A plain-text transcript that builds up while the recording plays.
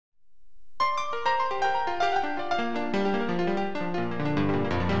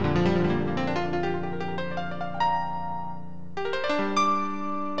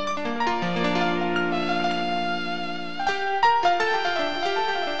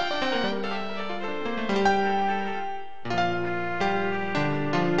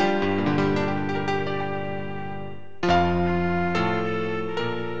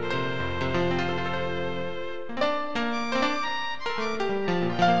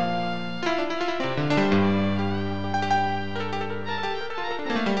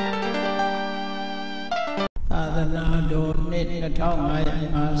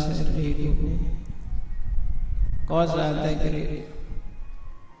2554 ခုနှစ်ကောဇာတက္က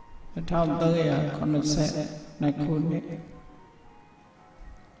ရာ1382 ခုနှစ်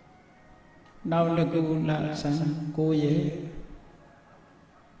နောက်တစ်ခုလဆန်း9 ရက်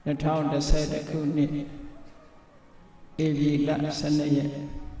2011 ခုနှစ်ဧပြီလ12 ရက်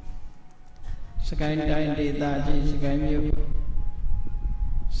စကိုင်းတိုင်းဒေသကြီးစကိုင်းမြို့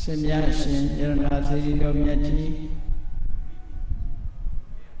စင်မြရှင်ရတနာသီတော်မြတ်ကြီး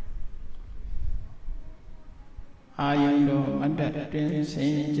အာယုန်တော်မတ္တတွင်ဆ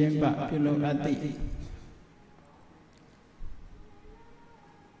င်ကျင်းပပြုလုပ်အပ်သည့်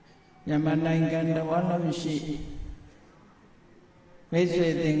မြန်မာနိုင်ငံတော်ဝန်လုံးရှိမိတ်ဆွေ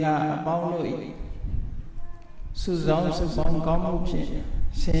သင်္ကာအပေါင်းတို့၏စုဆောင်စုပေါင်းကောင်းမှုဖြင့်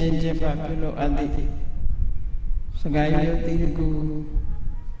ဆင်ကျင်းပပြုလုပ်အပ်သည့်စကိုင်းမြို့တိကူ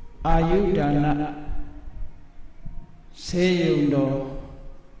အာယုဒါနဆေးရုံတော်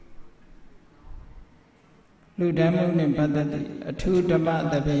လူဓမ္မနှင့်ပတ်သက်သည့်အထူးဓမ္မ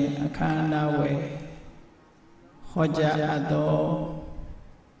သဘင်အခမ်းအနားဝယ်ဟောကြားအပ်သော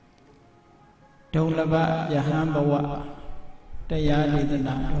ဒုံလဘယဟန်ဘဝတရားဒေသ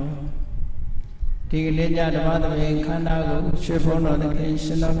နာတော်ဒီကနေ့ညဓမ္မသဘင်ခန္ဓာကိုရွှေဘုန်းတော်သခင်ရှ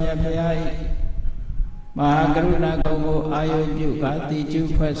င်တော်မြတ်ဘုရား၏မဟာကရုဏာကုံကိုအာယုပြုကာတိကျု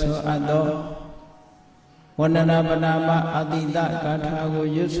ဖွဲ့ဆိုအပ်သောဝန္ဒနာပနာမအတိတဂါထာကို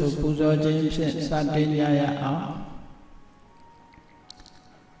ရွတ်ဆိုပူဇော်ခြင်းဖြင့်စတင်ကြရအောင်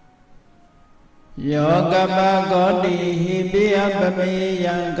ယောကပကောတိဟိပိယပမေ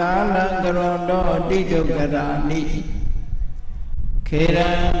ယံကာလံကရောတောတိတုကရာနိခေရံ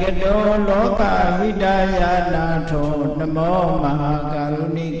ကတောလောကဟိတယာနာထောနမောမဟာကရု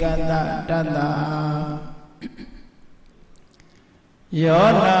ဏိကတတတ္တယော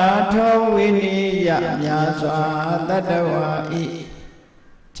နာထောဝိနိယမြာစွာတတဝါဤ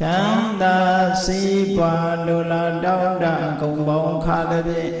ချမ်းသာစီးပွားလိုလားတောင်းတဂုံပေါင်းခါသ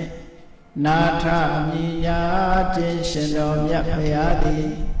ဖြင့်နာထမြညာခြင်းရှင်တော်မြတ်ဖရာသည်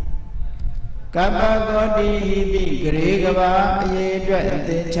ကပ္ပကောတိဟိပိဂရေကဘာအရေးအတွက်သ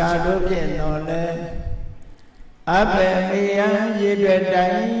င်္ချာတို့ဖြင့်တော်လဲအဘေမေယံရည်တွေ့တို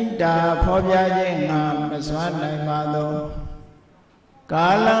င်းတာဖော်ပြခြင်းငါမစွမ်းနိုင်ပါသောကာ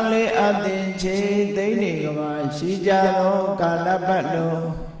လံလေးအသင်ချေသိမ့်နေကဘာရှိကြသောကာလပတ်လုံး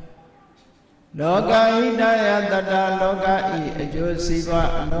လောကဟိတယတတလောကဤအကျိုးစီး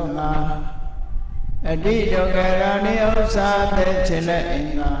ပွားအလုံးငါအတိဒုက္ခရာနိဥ္စာတဲ့ချင်တဲ့အ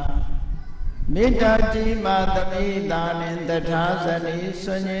င်္ဂါမေတ္တာကြီးမာသမိတာနှင့်တထာဇနီ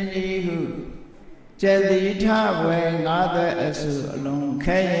ဆွန်ရင်ကြီးဟုကျက်တိထဝေငါးသွဲအစုအလုံး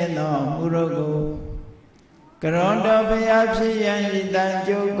ခဲရင်တော်မူရောကိုကရွန်တော်ဘုရားဖြစ်ရန်ဤတန်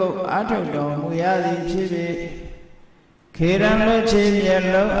ကျုပ်ကုတ်အာထုတ်တော်မူရသည်ဖြစ်၍ခေရန်လွတ်ချေမျက်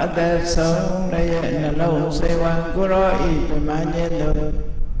လုံးအသက်ဆုံးလည်းနှလုံးစေဝံကိုရောဤပမန်ခြင်းတို့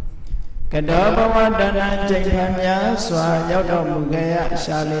ကတောဘဝတဏ္ဍချိန်ခံများစွာရောက်တော်မူခဲ့ရ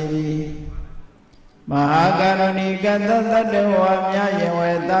ရှာလေပြီမဟာကရုဏီကတသတ္တဝါများယင်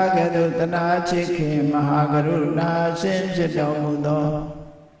ဝေသားကဲ့သို့တနာချစ်ခင်မဟာကရုဏာရှင်ဖြစ်တော်မူသော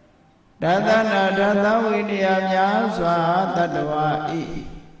တသနာတသဝိနည်းများစွာတတ္တဝါဤ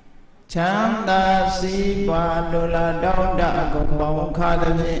ချမ်းသာစီးပွားလိုလားတောင်းတအကုန်ပေါင်းခါသ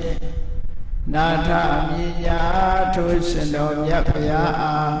ဖြင့်နာထမြညာထိုးရှင်တော်မြတ်ဖရာ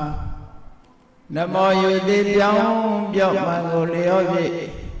အားနမောယုတိပြောင်းပြောက်မှန်ကိုလျော့ဖြင့်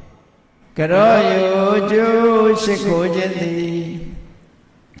ကရောယုကျိုးရှိခိုးခြင်းသည်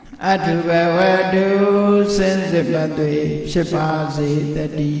အတုဘဝတုစင်စစ်မသွေဖြစ်ပါစေတ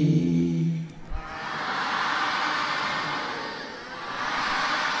ည်း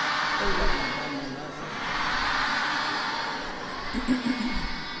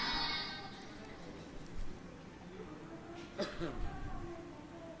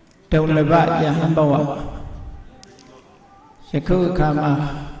ဒုံလဘယဟန်ဘဝယခုအခါမှာ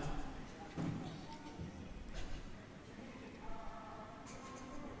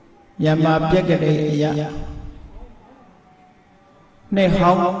ယမပြက်ကလေးအရာနှစ်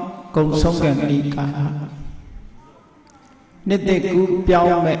ဟောင်းကုံဆုံးကံဒီကာနှစ်သက်ကူပြော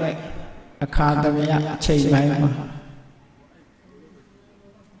င်းမဲ့အခါသမယအချိန်ပိုင်းမှာ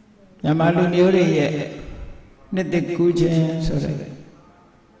ယမလူမျိုးတွေရဲ့နှစ်သက်ကူခြင်းဆိုတဲ့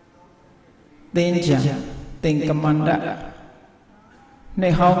သင်္ကြန်သင်္ကမန္တနှ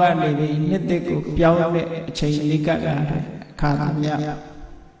စ်ဟောင်းကနေပြီးနှစ်သက်ကိုပြောင်းတဲ့အချိန်လေးကလာတဲ့အခါသမယ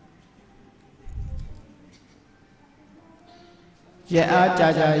ရအားကြာ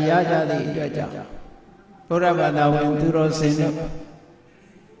ကြာရကြသည့်အတွက်ကြောင့်ဘုရားဘာသာဝင်သူတော်စင်တို့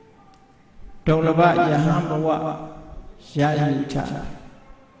ဒုံလဘယဟန်ဘဝ ရယူချ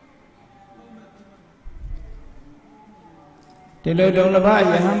ဒီလိုဒုလဘ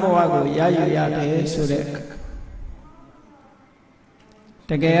ယဟန်ဘဝကိုရယူရတယ်ဆိုတဲ့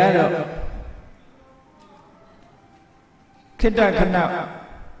တကယ်ကတော့ခိတ္တခဏ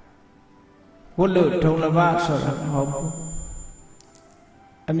ဝတ်လို့ဒုလဘဆိုတာမဟုတ်ဘူး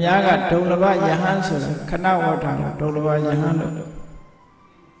အများကဒုလဘယဟန်ဆိုတာခဏဝတ်တာဒုလဘယဟန်လို့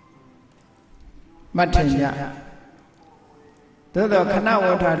မှတ်ထင်ကြသို့တော့ခဏဝ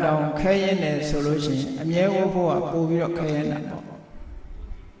တ်တာတောင်ခဲရင်တယ်ဆိုလို့ရှိရင်အမြဲဝတ်ဖို့ကပို့ပြီးတော့ခဲရင်တာပေါ့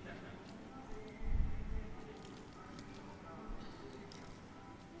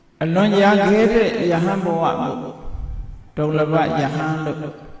အလွန်ရာခဲတဲ့ယဟန်ဘဝမို့ဒုလဘယဟန်လို့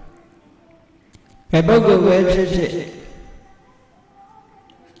ဘယ်ပုဂ္ဂိုလ်ပဲဖြစ်ဖြစ်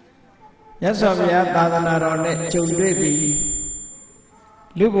မြတ်စွာဘုရားသာသနာတော်နဲ့ကြုံတွေ့ပြီး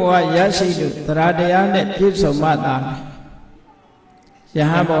လူဘဝရရှိလို့တရားတရားနဲ့ပြည့်စုံမှသာယ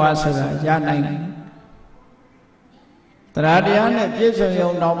ဟန်ဘဝဆိုတာရနိုင်တယ်တရားတရားနဲ့ပြည့်စုံ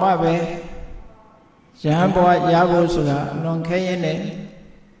ရုံတော့မှပဲယဟန်ဘဝရဖို့ဆိုတာအလွန်ခဲရင်နဲ့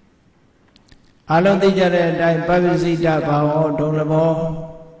အလုံးသိကြတဲ့အတိုင်းပပ္ပစိတဘာဝဒုလဘော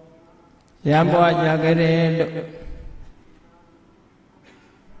ယဟန်ဘဝရခဲ့တယ်လို့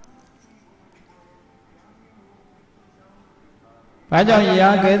ဘာကြောင့်ရ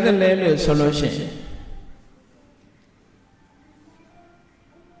ခဲ့သလဲလို့ဆိုလို့ရှိရင်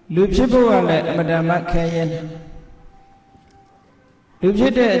လူဖြစ်ဖို့ကလည်းအမတန်မှခဲရင်လူဖြ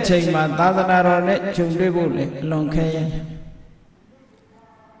စ်တဲ့အချိန်မှာသာသနာတော်နဲ့ဂျုံတွေ့ဖို့လည်းအလွန်ခဲရင်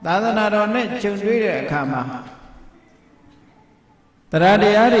သာသနာတော်နဲ့ဂျုံတွေ့တဲ့အခါမှာတရားတ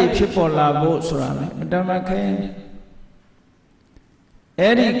ရားတွေဖြစ်ပေါ်လာဖို့ဆိုတာလည်းအမတန်မှခဲရင်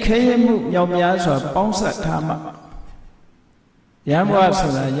အဲ့ဒီခဲရင်မှုမြောက်များစွာပေါင်းစပ်ထားမှယဟန်ဘဝ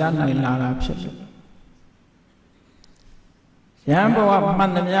ဆိုတာရနိုင်လာတာဖြစ်လို့ယဟန်ဘဝမှ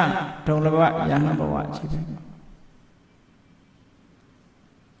န်သမျှဒုလဘယဟန်ဘဝရှိတယ်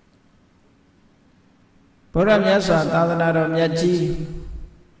ဘုရားမြတ်စွာသာသနာတော်မြတ်ကြီး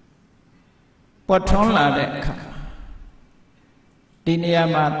ပေါ်ထွန်းလာတဲ့အခါဒီနေရာ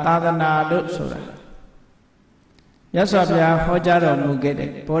မှာသာသနာလို့ဆိုတာမြတ်စွာဘုရားဟောကြားတော်မူခဲ့တဲ့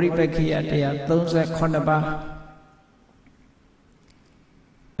ဗောဓိပက္ခိယတရား38ပါး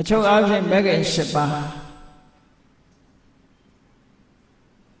အချုပ်အားဖြင့်မဂ္ဂင်8ပါး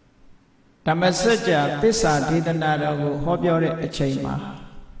ဓမ္မစကြာသစ္စာဒေသနာတော်ကိုဟောပြောတဲ့အချိန်မှာ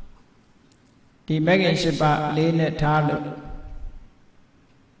ဒီမဂ္ဂင်8ပါးလေးနဲ့ထားလို့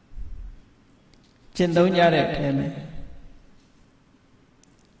ကျင့်သုံးကြတဲ့ထဲမှာ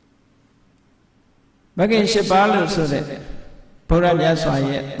မဂ္ဂင်8ပါးလို့ဆိုတဲ့ဘုရားမြတ်စွာ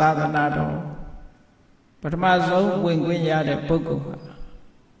ရဲ့သာသနာတော်ပထမဆုံးဝင်ခွင့်ရတဲ့ပုဂ္ဂိုလ်ဟာ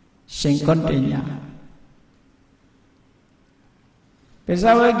ရှင်ကောဋ္ဌညာပိဿ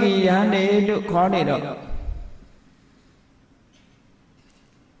ဝဂီယဟန်နေလို့ခေါ်နေတော့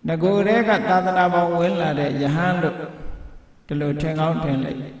ငကိုယ်တည်းကသာသနာပေါင်းဝင်လာတဲ့ယဟန်လို့ဒီလိုထင်ကောင်းထင်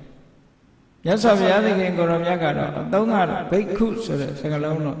လိုက်မြတ်စွာဘုရားသခင်ကိုရောမြတ်ကတော့အသုံးကတော့ဘိက္ခုဆိုတဲ့စကား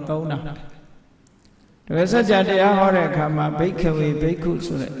လုံးတော့သုံးတာတပည့်စัจ जा တရားဟောတဲ့အခါမှာဘိက္ခဝေဘိက္ခု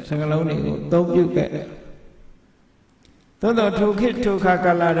ဆိုတဲ့စကားလုံးတွေကိုသုံးပြုခဲ့တယ်သို့တော်ထိုခေတ်ထိုခါ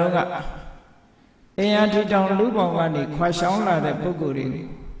ကာလတုန်းကအင်အားထီတောင်လူပေါင်းကနေခွာရှောင်းလာတဲ့ပုဂ္ဂိုလ်တွေ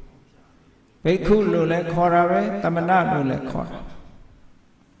ဘိက္ခုလို့လည်းခေါ်တာပဲတမဏလို့လည်းခေါ်တာ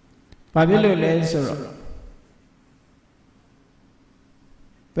ဘာဖြစ်လို့လဲဆိုတော့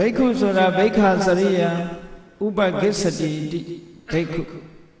ဘိက္ခုဆိုတာဘိက္ခာစရိယံဥပဂစ္စတိတိဘိက္ခု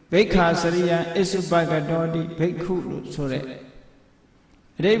ဘိက္ခာစရိယံအစ္စုပကတောတိဘိက္ခုလို့ဆိုတဲ့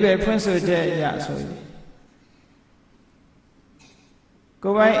အဓိပ္ပာယ်ဖွင့်ဆိုချက်အရဆိုရင်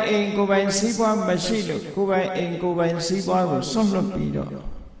ကိုယ်ပိုင်အိမ်ကိုယ်ပိုင်စီးပွားမရှိလို့ကိုယ်ပိုင်အိမ်ကိုယ်ပိုင်စီးပွားကိုစွန့်လွတ်ပြီးတော့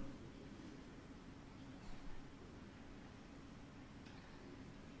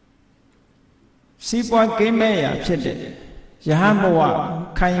စီးပွားကင်းမဲ့ရာဖြစ်တဲ့ယဟန်ဘဝ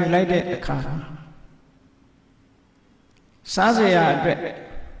ခံယူလိုက်တဲ့အခါစားစရာအတွက်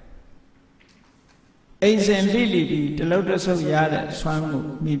အိမ်စဉ်လိလိပြီးတလုံးတဆုပ်ရတဲ့ဆွမ်းကို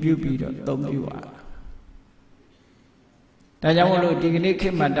မိပြုပြီးတော့သုံးပြုပါဒါကြောင့်မလို့ဒီကနေ့ခေ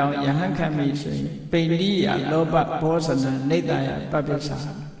တ်မှာတောင်ယဟန်ခံပြီဆိုရင်ပိဋိယလောဘဘောဇနနိတ္တယပပ္ပစ္ဆာ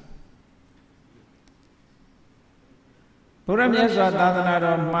ဘုရားမြတ်စွာသာသနာ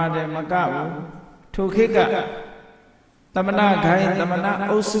တော်မှာတယ်မကဘူးထိုခေတ်ကသမဏဂိုင်းသမဏ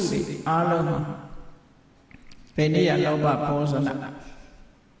အုပ်စုတွေအားလုံးဟာပိဋိယလောဘဘောဇန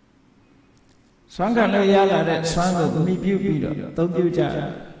ဆွမ်းခံလို့ရလာတဲ့ဆွမ်းကိုမိပြုပြီးတော့သုံးပြုကြတယ်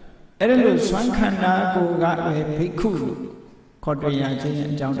အဲ့ဒါလို့ဆွမ်းခန္ဓာကိုယ်ကပဲဘိက္ခုလို့ခေါ်တွေ့ရခြင်း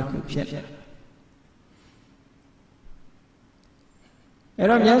အကြောင်းတစ်ခုဖြစ်တယ် အဲ့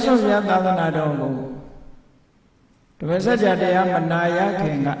တော့မြတ်စွာဘုရားသာသနာတော်ကိုတပည့်ဆက်ကြတရားမနာရခ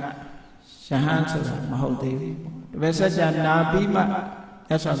င်ကယဟန်ဆိုတာမဟုတ်သေးဘူးတပည့်ဆက်ကြနာပြီးမှ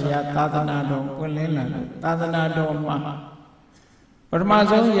မြတ်စွာဘုရားသာသနာတော်ပွင့်လင်းလာလို့သာသနာတော်မှာပထမ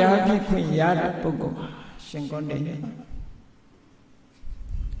ဆုံးရာဖြစ်ခွင့်ရတဲ့ပုဂ္ဂိုလ်ရှင်ကွန်းတေ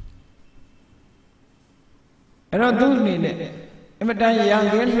အဲ့တော့သူအနေနဲ့အမတန်ရံ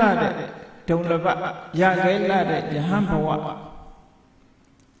ခဲလှတဲ့ဒုံလဘရခဲလှတဲ့ယဟန်ဘဝ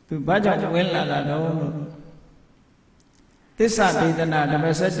သူဘာကြောင့်ဝင်လာတာတော့သစ္စာဒေသနာဓမ္မ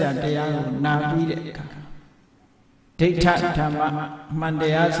စကြာတရားကိုနာပြီးတဲ့အခါဒိဋ္ဌဓမ္မအမှန်တ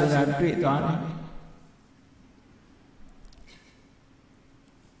ရားဆိုတာတွေ့သွားတယ်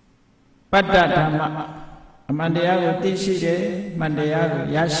ပတ္တဓမ္မအမှန်တရားကိုသိရှိတယ်မှန်တရားကို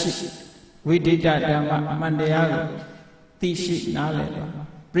ရရှိဝိဒိတဓမ္မအမှန်တရားကိုသိရှိနားလည်သွား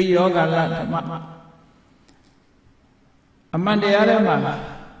ပရိယောဂလဓမ္မအမှန်တရားထဲမှာ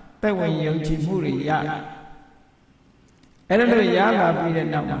သက်ဝင်ယုံကြည်မှုတွေရတယ်အဲ့ဒါလို့ရလာပြီးတဲ့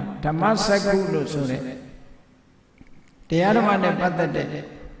နောက်မှာဓမ္မစက္ခုလို့ဆိုတဲ့တရားဓမ္မနဲ့ပတ်သက်တဲ့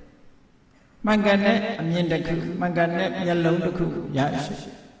မှန်ကန်တဲ့အမြင်တစ်ခုမှန်ကန်တဲ့မျက်လုံးတစ်ခုရရှိ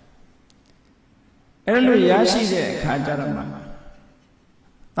အဲ့ဒါလို့ရရှိတဲ့အခါကျတော့မှ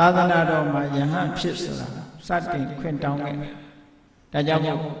သာသနာတော်မှာယဟန်ဖြစ်ဆိုတာစတင်ခွင့်တောင်းခဲ့ဒါကြောင့်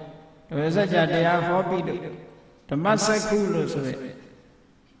မို့တပည့်ဆက်ကြတရားဟောပြီးတော့ဓမ္မစက္ခုလို့ဆိုတဲ့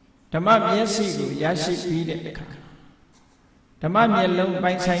ဓမ္မမျက်စိကိုရရှိပြီးတဲ့အခါဓမ္မမျက်လုံး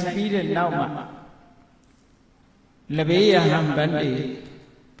ပိုင်ဆိုင်ပြီးတဲ့နောက်မှာလဘေယဟံဗန္တိ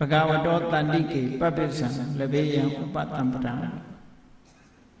ဘဂဝတောတန္တိကေပပိစ္ဆံလဘေယံဥပတံပဒံ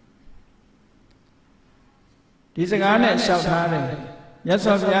ဒီစကားနဲ့လျှောက်ထားတယ်မြတ်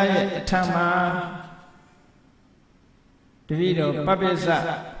စွာဘုရားရဲ့အထံမှာတပည့်တော်ပပိစ္ဆ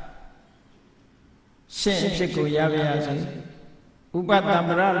ရှင်အဖြစ်ကိုရပါရစေဥပတံပ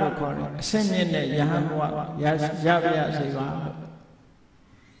ရလို့ခေါ်တယ်အစင်းမြင့်တဲ့ယဟန်ဘဝရပါရစေပါ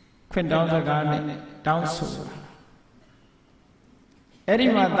ခွင့်တောင်းစကားနဲ့တောင်းဆိုတာအဲ့ဒီ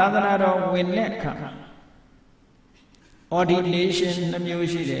မှာသာသနာတော်ဝင်တဲ့အခါ ordination နှမျိုး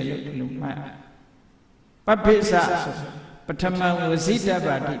ရှိတယ်လို့ဒီလိုမှတ်ပပိစ္ဆပထမဝဇိတ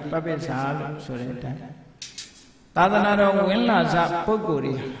ပါတိပပိစ္ဆလို့ဆိုတဲ့အတိုင်းသာသနာတော်ဝင်လာစပုဂ္ဂိုလ်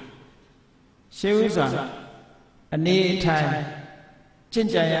တွေရှေးဥစွာအနေအထိုင်ကျင့်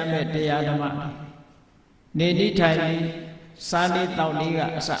ကြံရမယ့်တရားဓမ္မနေနိထိုင်ပြီးစာနေတောက်လေးက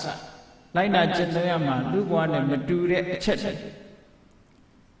အစလိုက်နာကျင့်သုံးရမှာလူဘဝနဲ့မတူတဲ့အချက်တွေ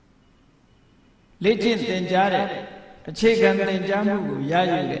လေ့ကျင့်သင်ကြားတဲ့အခြေခံသင်ကြားမှုကိုရ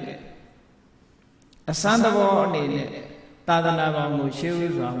ယူတဲ့အစမ်းသဘောအနေနဲ့သာသနာပေါ်ကိုရှေးဥ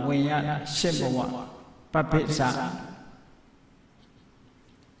စွာဝင်ရရှင်းဘဝပပိစ္ဆ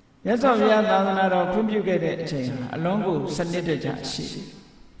မြတ်စွာဘုရားသာသနာတော်ဖွံ့ဖြိုးခဲ့တဲ့အချိန်ဟာအလုံးကိုစနစ်တကျရှိ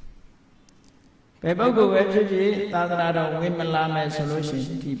ဘယ်ပုဂ္ဂိုလ်ပဲဖြစ်ဖြစ်သာသနာတော်ဝင်မလာမယ်ဆိုလို့ရှိရ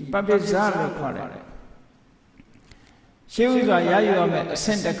င်ဒီပပိစ္ဆလို့ခေါ်တယ်ရှေးဥစွာရယူရမယ့်အဆ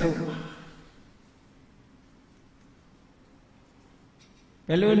င့်တစ်ခုဘ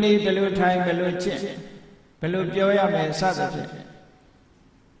ယ်လိုနေဘယ်လိုထိုင်ဘယ်လိုကျင့်ဘယ်လိုပြောရမယ်စသဖြင့်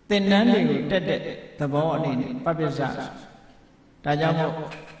သင်္นานတွေကိုတက်တဲ့သဘောအနေနဲ့ပပိစ္ဆဒါကြောင့်မို့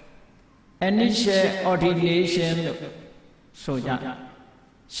initial ordination လို့ဆိုကြ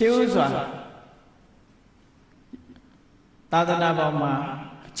ရှေးဥစွာသာသနာပေါ်မှာ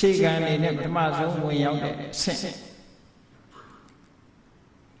အခြေခံအနေနဲ့ပထမဆုံးဝင်ရောက်တဲ့အဆင့်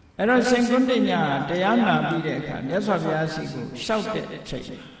အဲ့တော့ရှင်ကွန်းတိညာတရားနာပြီးတဲ့အခါမြတ်စွာဘုရားရှိခိုးလျှောက်တဲ့အချိ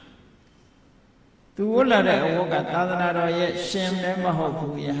န်သူဝတ်လာတဲ့အဝတ်ကသာသနာတော်ရဲ့ရှင်လည်းမဟုတ်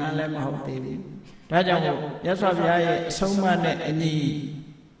ဘူးယဟန်လည်းမဟုတ်သေးဘူးဒါကြောင့်မို့မြတ်စွာဘုရားရဲ့အဆုံးအမနဲ့အညီ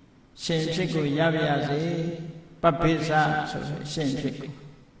ရှင်ဖြစ်ကိုရပါရစေပပိစ္ဆဆိုရှင်ဖြစ်ကို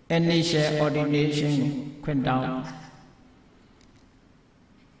initial ordination ခွင့်တောင်း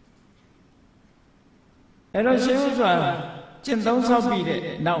အဲ့တော့ရှင်ဥစွာကျင့်သုံးဆောက်ပြီးတဲ့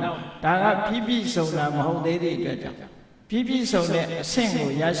နောက်ဒါကပြည့်စုံတာမဟုတ်သေးတဲ့အတွက်ကြောင့်ပြည့်စုံတဲ့အဆင့်ကို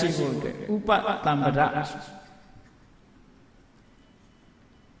ရရှိဖို့အတွက်ဥပတံပဒ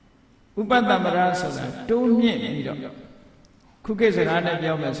ဥပတံပဒဆိုတာတိုးမြင့်ပြီးတော့ခုခေတ်စကားနဲ့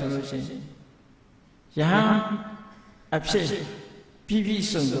ပြောမယ်ဆိုလို့ရှိရင်ယဟန်အဖြစ်ပြည့်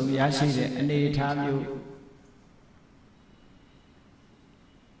စုံရရှိတဲ့အနေအထားမျိုး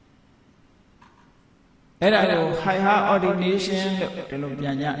အဲ့ဒါကို higher ordination လို့ဒီလိုပြ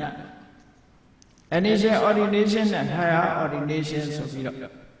န်ကြတယ် initial ordination နဲ့ higher ordination ဆိုပြီးတော့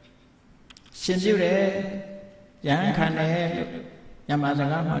ရှင်ပြုတယ်ယဟန်ခံတယ်လို့ညမစ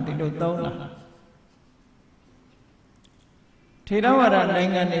ကားမှာဒီလိုသုံးတာထေရဝါဒနို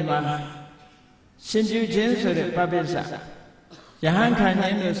င်ငံတွေမှာရှင်ပြုခြင်းဆိုတဲ့ပပိစ္ဆ Yahan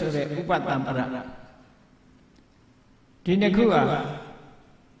Kanyan so the Upatampara. Dinakua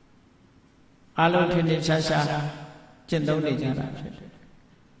Alotini Sasha Chendoni Jana.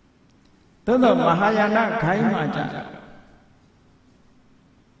 Todo Mahayana Kaimaja.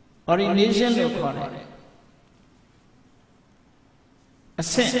 Origination of Kore. A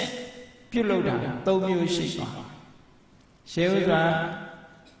set, Puloda, Tobu Shiba. Sheuza,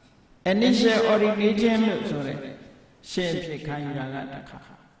 initial origination of Shape Kayana.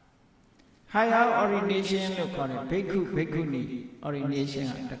 Higher origination of Kore, Beku, Bekuni, origination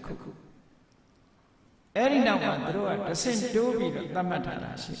of the Kuku. Every now and then, the same Dobi,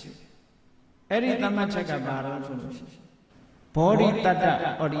 Tamatara. Every Tamataka Baron. Body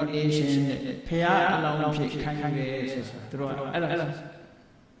Tata origination, Pia along Kanye through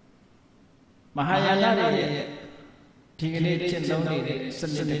Mahayana, Tigate Chendoni,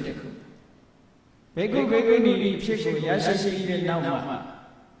 Sunday. Beku, Piku, Yasasi, Nama.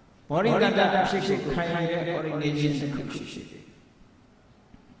 Body Tata, Piku, Kanye origination.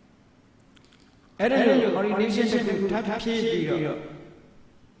 Editor origination to tap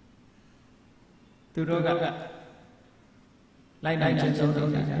to Roga. Like that,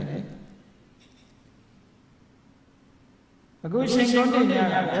 a good single thing,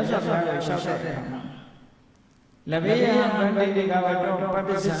 as of I shouted. Lavia, Baby Gavato,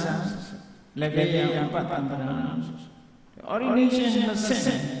 Lavia, Patamana. The origination of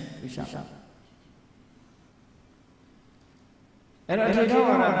sin, we shall.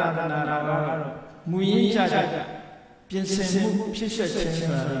 Eratidora, Muija, Pinsen, Pisha,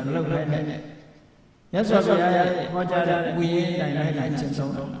 Love. Yes, what we and so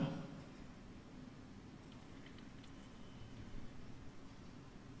on.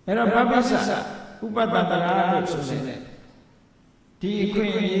 Era Babasa, Upatara, so said. Tea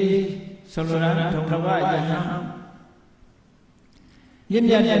Queen, Solana, Tokava,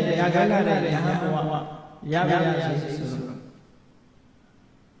 Yimya, Yagala, Yavia,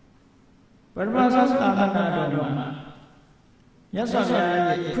 but was Yes,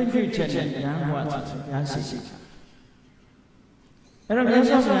 I couldn't check Yansi. And I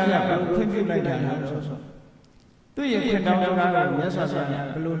couldn't like that also. Do you put down the river? Yes,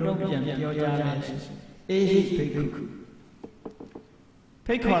 I blue Lobian, your Janis. Pick.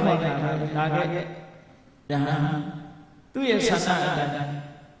 Pick one like that. Do you son?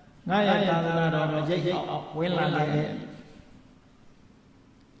 Naya, well,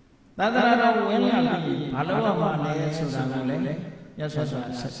 Nada when Paloma Sudan, yes, was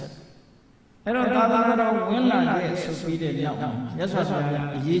I don't know when I get so speeded now. Yes, was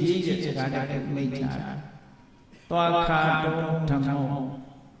Yiji Major. Toaka Tamo.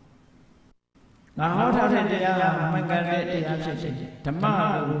 Now, how did they are Mangane,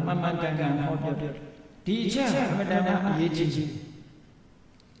 Tamar, Mamanga, teacher, Madame Yiji.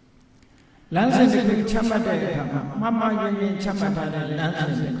 Lances Chamada, Mamma Chamada,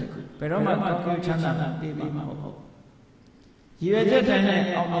 Lances. Pero Mako Chana, baby Maho. You had it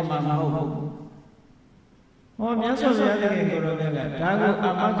and Maho. Oh, yes, I said, Dago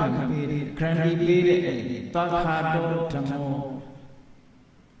Amaka, Cranny Bede, Tokado, Tamo.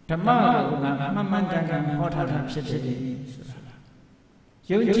 Tamaro, Mamanga, Hotter, City.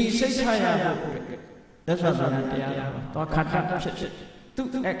 You see, that's what I had. Tokata,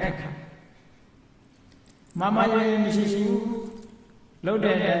 Mamma, Mrs. You.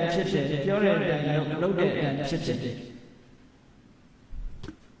 Loaded and shifted, loaded and shifted.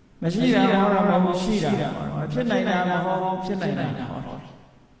 Mashira, Shira, Chinaina, Chinaina.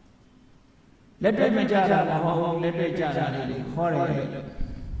 Let me Majara, let me Jara, horror.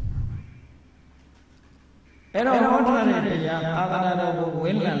 Error, other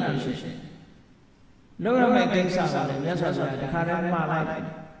Winland. Lower making some, yes, I said, Karama.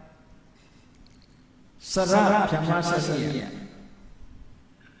 Sarah, Chamasa.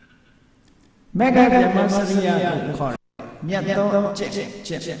 Mega Masaria Cor Miato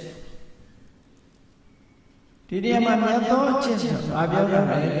Chip. Did you have Miato Chip? I will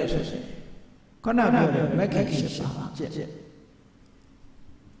have Conabio, Mega Chip.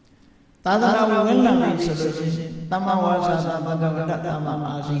 Tadana will not be solution. Tamawas and Tama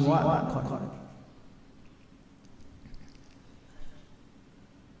as he was.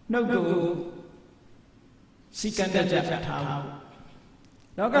 No go. Seek and the Jap.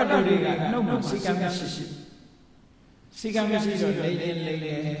 Loka Duriga, no more Sikamishi. Sikamishi,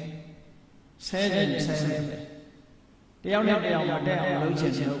 lady, said, the only day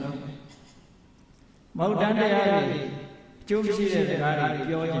Modan, Josie, the Gari,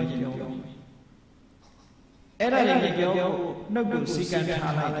 Pure. Era, no good Sikam,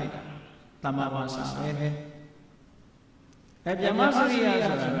 Tamawasa. ဗျမစရိယ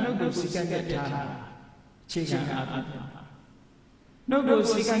ဆိုတာနှုတ်ကိုစီကံကထားတာအခြေခံအားဖြင့်နှုတ်ကို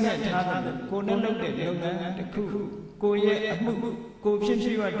စီကံကထားတယ်ကိုယ်နဲ့လုပ်တဲ့လုပ်ငန်းတစ်ခုကိုယ့်ရဲ့အမှုကိုဖြစ်ဖြ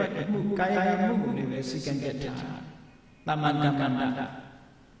စ်ရတဲ့အမှုကာယမှုတွေပဲစီကံကထားတာသမ္မာကမ္မန္တ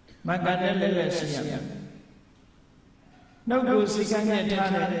မကံနဲ့လည်းရှိရမယ်နှုတ်ကိုစီကံကထား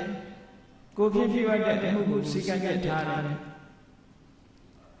တယ်ကိုဖြစ်ဖြစ်ရတဲ့အမှုကိုစီကံကထားတယ်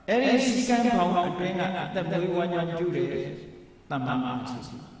အဲ့ဒီစီကံပေါင်းအတွင်းကအသက်မွေးဝမ်းကြောင်းပြုတယ်သမ္မာအာ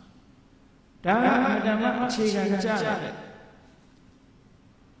ရှိဒါကအမတ္တမအခြေခံကြတဲ့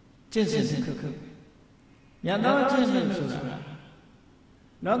ကျင့်စဉ်တစ်ခုမြတ်သောကျင့်စဉ်ဆိုတာ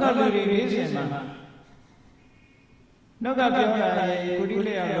လောကလူတွေရေးစဉ်မှာနောက်ကပြောတာရဲ့ကုတိ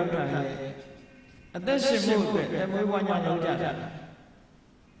လျာလောက်တာရဲ့အသက်ရှင်မှုအတွက်တမွေးဝမ်းကြောင်းလုပ်ကြတာ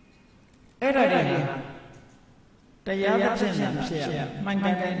အဲ့ဒါတွေတရားတစ်ဖြစ်နေဖြစ်ရမှန်က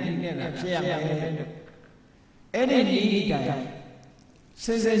န်တဲ့နည်းနဲ့ဖြစ်ရမယ်လို့အဲ့ဒီနည်းတိုင်းစ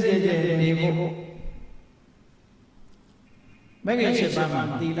င်ကြယ်နေဖို့မဂ္ဂင်7ပါးမှာ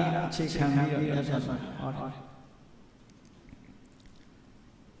သီလအခြေခံပြီးတော့ရသတ်ဟောတယ်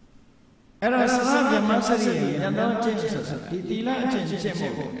အဲ့တော့သရဗျမစရိယညသောကျင့်ဆိုတာဒီသီလအကျင့်ကျင့်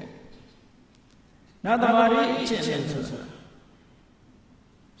ဖို့ပဲနောက်သမာဓိအကျင့်ဆိုတာ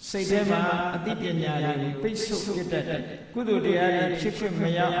စိတ်ထဲမှာအသိပညာတွေပိတ်ဆို့ဖြစ်တတ်တဲ့ကုသိုလ်တရားတွေဖြစ်ခွင့်မ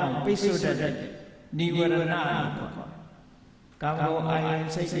ရအောင်ပိတ်ဆို့တတ်တဲ့နိဝရဏလို့ခေါ်တယ်ကာမဂုဏ်အာယု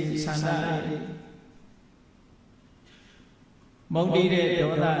စိတ်တွေဆန္ဒတွေမုန်းတီးတဲ့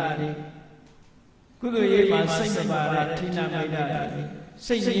ဒေါသတွေကုသိုလ်ရေးမှာစိတ်မပါတဲ့ဌိနမိတ်တာတွေ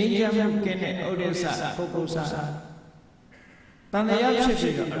စိတ်ငြိမ်းချမ်းမှုကင်းတဲ့ဩဒိစ္စပုဂ္ဂိုလ်စာတန်တရားဖြစ်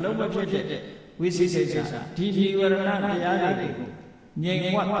ပြီးတော့အလုံးမဖြစ်တဲ့ဝိသိစိတ်စာဒီနိဝရဏတရားတွေကိုငြိမ်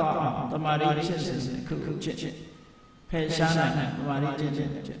ဝတ်သွားအောင်တမာရီဖြစ်စဉ်ခုဖြစ်ဖယ်ရှားနိုင်တမာရီကျင့်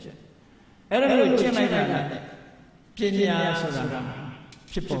အဲ့ဒါလို့ကျင့်လိုက်တာပညာဆိုတာ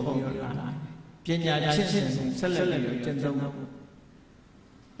ဖြစ်ပေါ်ပြီးတော့လာပညာကျင့်စဉ်ဆက်လက်ပြီးကျင့်သုံးမှု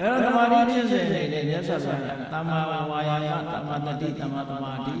အဲ့တော့တမာရီကျင့်စဉ်နေနဲ့မြတ်စွာဘုရားကသမ္မာဝါယာမသမ္မာတတိသမ္မာသ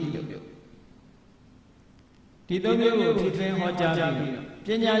မာဓိလို့ဒီသုံးမျိုးကိုထည့်သွင်းဟောကြားပြီး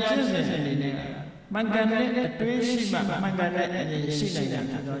ပညာကျင့်စဉ်အနေနဲ့မှန်ကန်တဲ့အတွေးရှိမှမှန်ကန်တဲ့အမြင်ရှိနိုင်တာ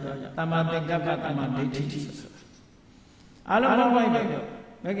ဖြစ်သောကြောင့်သမ္မာသင်္ကပ္ပသမ္မာဒိဋ္ဌိအလုံးလုံးလိုက်တော့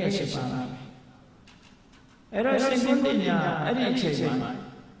မဂ္ဂင်7ပါးအဲ့တော့ရှင်ကုဋ္ဌိညာအဲ့ဒီအချိန်မှာ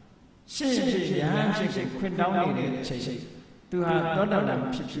ရှင်းဖြစ်ရဟန်းဖြစ်ခွင့်တောင်းနေတဲ့အချိန်သူဟာသောတာပန်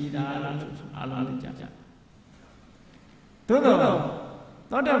ဖြစ်ပြီးသားလို့အလုံးလုံးကြားကြသို့တော့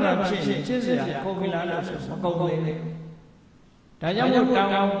သောတာပန်ဖြစ်ရင်ကျင့်စရာကုန်ပြီလားလို့ဆိုမကုန်သေးဘူးဒါကြောင့်မို့တော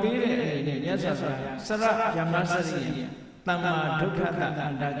င်းအောင်ပေးတဲ့အနေနဲ့မြတ်စွာဘုရားစရဗျမစရိယသမ္မာဒုက္ခတအ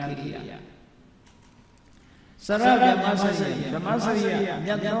န္တကိရိယာစရဗျမစရိယဓမ္မစရိယ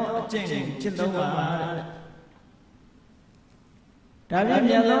မြတ်သောအကျင့်ကိုကျင့်သုံးပါတဲ့ဒါပြန်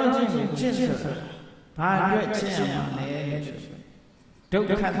မြတ်သောအကျင့်ကိုကျင့်ဆိုတာဘာအတွက်ကျင့်ရမှာလဲဒုက္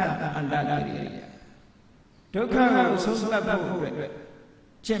ခတအန္တကိရိယာဒုက္ခကိုဆုံးသတ်ဖို့အတွက်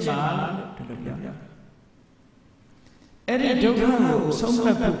ကျင့်ပါလို့ဒီလိုပြောအဲ့ဒီဒုက္ခကိုဆုံးဖြ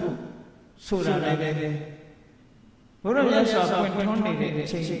တ်ဖို့ဆိုတာလည်းပဲဘုရားမြတ်စွာဘုရားပွင့်ထွန်းနေတဲ့အ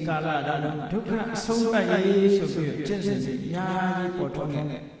ချိန်ကာလတော့ဒုက္ခအဆုံးသတ်ရေးဆိုပြီးကျင့်စဉ်စီအများကြီးပေါ်ထွန်းခဲ့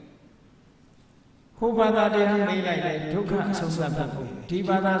တယ်။ဟိုဘာသာတရားမေးလိုက်တယ်ဒုက္ခအဆုံးသတ်ဖို့ဒီ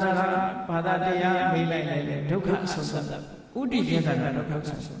ဘာသာစကားဘာသာတရားမေးလိုက်တယ်ဒုက္ခအဆုံးသတ်ဖို့ဥတည်ခြင်းကဒုက္ခ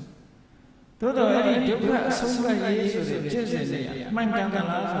အဆုံးသို့တော်အဲ့ဒီဒုက္ခအဆုံးသတ်ရေးဆိုတဲ့ကျင့်စဉ်စီအမှန်ကန်သ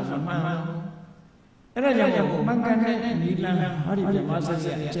လားဆိုမှမှန်အဲ့ဒါကြောင့်မှန်ကန်တဲ့နိလန်ဟောဒီပြမဆက်ဆ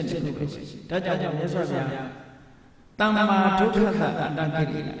က်ကျင့်တဲ့ပုဂ္ဂိုလ်ရှိဒါကြောင့်မြတ်စွာဘုရားတမ္မာဒုက္ခတအန္တ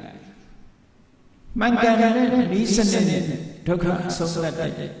ကိရိယာမှန်ကန်တဲ့နိစနစ်နဲ့ဒုက္ခအဆုံးသတ်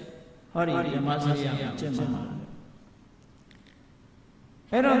တဲ့ဟောဒီပြမဆက်ဆက်ကျင့်မှာ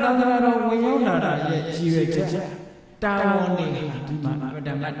အဲ့တော့သံဃာတော်ဝင်ရောက်လာတာရဲ့ကြည်ရွယ်ချက်တာဝန်နေဒီမှာအတ္တ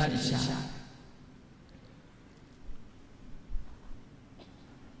မထင်ရှား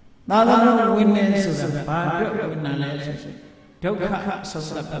သာသနာဝင်နေဆိုတာဘာအတွက်ဝင်လာလဲဆိုဒုက္ခ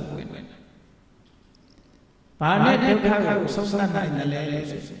ဆုံးသတ်ဖို့ဝင်ဘာနဲ့ဒုက္ခကိုဆုံးသတ်နိုင်တယ်လဲ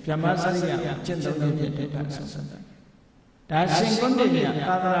ဆိုဗြဟ္မစရိယကျင့်သုံးတဲ့ဒုက္ခဆုံးသတ်ဒါရှင်ကုဋ္ဌိမြတ်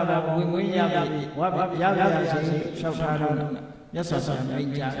သာသနာ့ဘဝင်ဝင်ရပြီဝါရရစေလျှောက်ထားတော့မြတ်စွာဘုရားမိ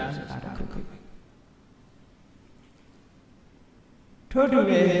န့်ကြားတာတစ်ခုထို့တူ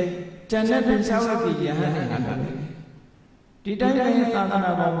ပဲကျန်တဲ့ပိဿဝတိယဟန်နဲ့ဟာဒီတိုင်းပဲသာသ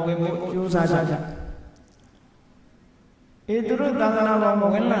နာ့ဘောင်ဝင်ဖို့ကြိုးစားကြသူတို့သာသနာ့ဘောင်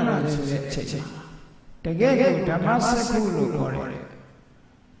ဝင်လာတယ်ဆိုတဲ့အချိန်တကယ်ကိုဓမ္မစက္ခုလို့ခေါ်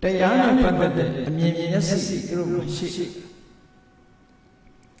တယ်တရားနဲ့ပတ်သက်တဲ့အမြင်မျက်စိသူတို့ရှိ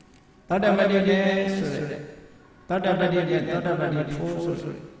သတ္တမတိတေဆိုတဲ့သ သောတာပတ္တိနဲ့သောတာပတ္တိဖို့ဆို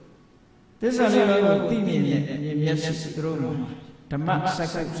သစ္စာလေးပါးကိုသိမြင်မျက်စိသူတို့မှာဓမ္မစက္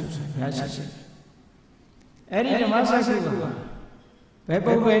ကုဆိုရရှိအဲ့ဒီဓမ္မစက္ကုကဘယ်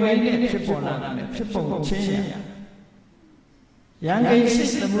ပုံပဲနည်းနဲ့ဖြစ်ပေါ်လာတယ်ဖြစ်ပုံချင်းရယံကိစိ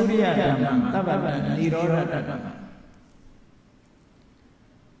သမုဒိယဓမ္မသဗ္ဗတနိရောဓဓမ္မ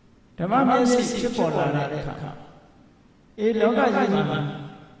ဓမ္မမျက်စိဖြစ်ပေါ်လာတဲ့အခါလောကကြီးမှာ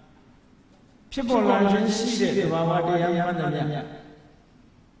ဖြစ်ပေါ်လာခြင်းရှိတဲ့သဘာဝတရားမှန်သမျှ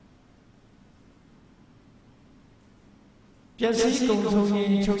ပျက်စီးကုန်ဆုံးခြင်း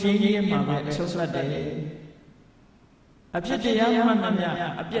ချုပ်ငြိမ်းခြင်းမှာပဲအဆုံးသတ်တယ်အဖြစ်တရားမှန်သမျှ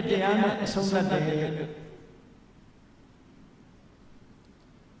အပြစ်တရားနဲ့အဆုံးသတ်တယ်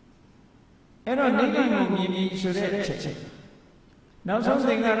အဲ့တော့နိဗ္ဗာန်ကိုမြင်ပြီးဆိုတဲ့အချက်နောက်ဆုံးသ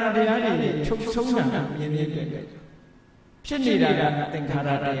င်္ခါရတရားတွေချုပ်ဆုံးတာမြင်နေတဲ့ဖြစ်နေတာကသင်္ခါရ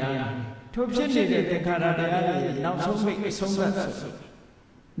တရားထိုဖြစ်နေတဲ့သင်္ခါရတရားတွေနောက်ဆုံးမိတ်အဆုံးသတ်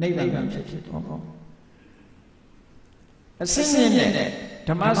နိဗ္ဗာန်ဖြစ်တော့အစင်းနဲ့ဓ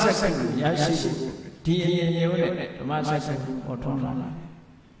မ္မစက္ကုရရှိဒီအရင်မျိုးနဲ့ဓမ္မစက္ကုပေါ်ထွန်းလာ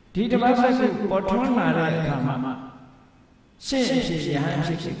ဒီဓမ္မစက္ကုပေါ်ထွန်းလာတဲ့အခါမှာရှင်းဖြစ်ရဟန်း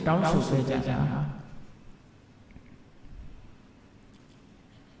ဖြစ်တောင်းဆိုဆွဲကြတာ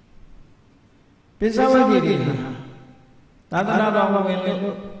ပိဿဝဂ္ဂိတိသာသနာတော်ဝင်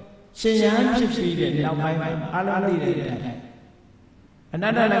လို့ရှင်ရဟန်းဖြစ်ပြီးတဲ့နောက်ပိုင်းမှာအာလသိတဲ့တဲ့အန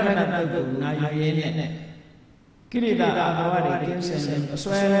တ္တလက္ခဏာတုတ်ကိုနာယူရင်းနဲ့ကိရိတာအာသဝတွေကင်းစင်တဲ့အ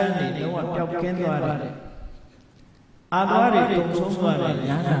စွဲလန်းတွေလုံးဝပျောက်ကင်းသွားတဲ့အာသဝတွေတုံဆုံးသွားတဲ့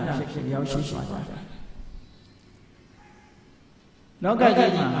ဉာဏ်ဖြစ်ရောက်ရှိသွားတာလောက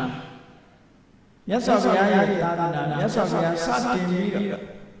ကြီးမှာမြတ်စွာဘုရားရဲ့သာသနာမြတ်စွာဘုရားစတင်ပြီးတော့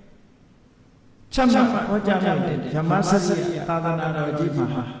ချမ်းသာဟောကြားတဲ့ဓမ္မစရိယသာသနာတော်ကြီး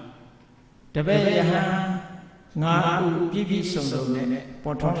မှာတပည့်ယဟန်9ဦးပြည့်ပြည့်စုံစုံနဲ့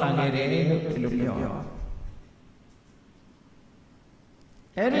ပေါ်ထွန်းလာခဲ့တယ်လို့ဒီလိုပြော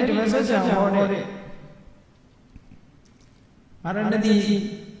အဲ့ဒီဓမ္မစကြာဟောတဲ့အာရဏတိ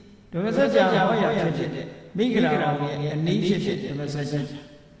ဓမ္မစကြာဟောရဖြစ်တဲ့မိဂရာတော်ရဲ့အနည်းဖြစ်ဓမ္မစကြာ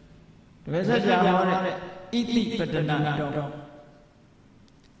ဓမ္မစကြာဟောတဲ့ဣတိပတနာတော်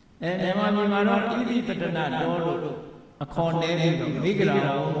မြန်မာပြည်မှာတော့ဣတိပတနာတော်လို့အခေါ်နေပြီးတော့မိဂရာ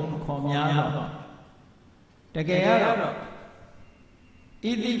တော်အခေါ်များတော့တကယ်ကတော့ဣ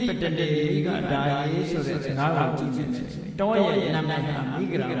တိပတတေမိဂဒါယေဆိုတဲ့စကားကိုကြည့်နေတယ်တောရဲ့နာမည်ကမိ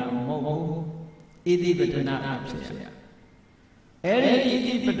ဂရာတော်မဟုတ်ဘူးဣတိပတနာဖြစ်ရအဲ့ဒီဣ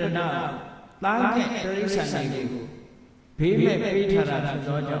တိပတနာသားတဲ့တိရစ္ဆာန်တွေကိုဘေးမဲ့ပေးထားတာဖြစ်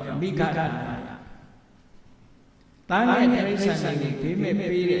သောကြောင့်မိဂဒါသားတဲ့တိရစ္ဆာန်တွေဘေးမဲ့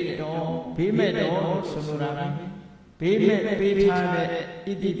ပေးတဲ့တော့ဘေးမဲ့တော့ဆိုလိုတာဘေးမဲ့ပေးထားတဲ့ဣ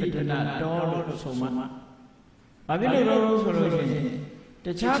တိပတနာတော်လို့ဆိုမှဘာဖြစ်လို့လဲဆိုလို့ရှိရင်တ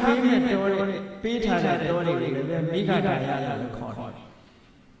ခြားဘေးမဲ့တော်တွေပေးထားတဲ့တော်တွေကိုလည်းမိဂဒါယလို့ခေါ်တယ်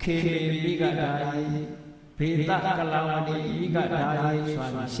ခေမိဂဒါယဘေတကလဝတိမိဂဒါယဆို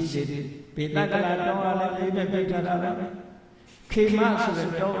တာရှိတယ်ဘေတကလတော်လည်းဘေးမဲ့ပေးထားတာပဲခေမဆိုတဲ့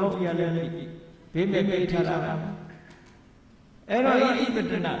တော်ဥပ္ပယလည်းဘေးမဲ့ပေးထားတာပဲအဲ့တော့ဣတိပ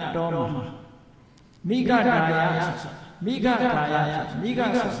တနာတော်မှာမိဂဒါယမိဂဒါယမိဂ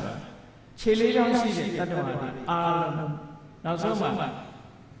ဆိုတာခြေလေးချောင်းရှိတဲ့တတ္တဝါတွေအားလုံးနောက်ဆုံးမှာ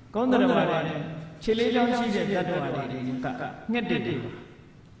ကောင်းတယ်မှာခြေလေးချောင်းရှိတဲ့တတ္တဝါတွေကငှက်တွေ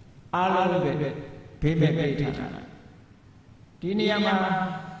အားလုံးပဲဘေးမဲ့ပေးထားတာဒီနေရာမှာ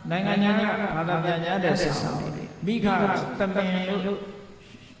နိုင်ငံညာကဘာသာပြန်ကြားတဲ့ဆက်ဆောင်မိဂတမင်လို့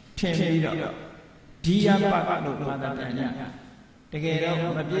ထင်ပြီးတော့ဒီယပကလို့ဘာသာပြန်ကြားတကယ်တော့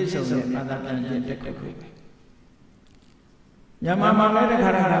မပြည့်စုံတဲ့ဘာသာပြန်ခြင်းတစ်ခုပဲမြန်မာမှာလည်းတခါ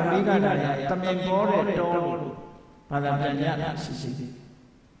တခါမိဂဒါယတမင်ပေါ်တဲ့တော်လို့ဘာသာပြန်ကြတာရှိရှိ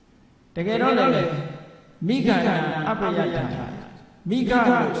တကယ်တော့လည်းမိဂဒါအပယတ္ထာမိဂ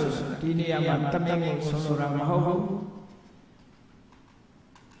လို့ဆိုတာဒီနေရာမှာတမင်ကိုဆုံးလိုတာမဟုတ်ဘူး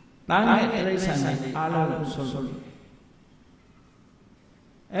တန်တဲ့တိရစ္ဆာန်တွေအားလုံးကိုဆုံးလို့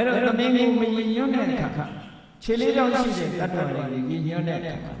အဲ့တော့တမင်ကိုမယဉ်ညွတ်တဲ့အခါခြေလေးချောင်းရှိတဲ့တတ္တဝါတွေယဉ်ညွတ်တဲ့အ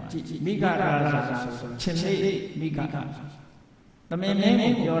ခါကြည့်မိဂရာရဆိုချင်းလေးမိဂတမင်မင်း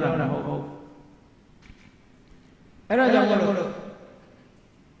ကိုပြောတာမဟုတ်ဘူးအဲ့တော့ကြောင့်မို့လို့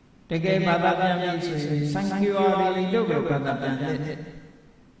တကယ်ဘာသာပြန်ပြီးဆိုရင်စံဃောရီလို့ပဲဘာသာပြန်တဲ့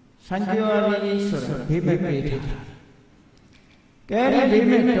စံဃောရီဆိုတာဘေးမဲ့ပေးထားတာကဲဒီ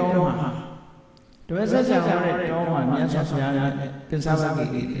ဘေးမဲ့တော်မှာတဝက်ဆက်ဆံရတဲ့တော်မှာမြတ်စွာဘုရားရဲ့သစ္စာဝဂ္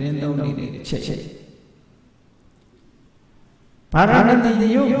ဂိတင်းသုံးနေတဲ့ချက်ဘာရဏတိ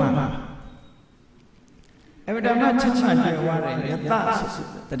ယုတ်မှာအဗဓမ္မချမ်းသာကြွားတဲ့ယ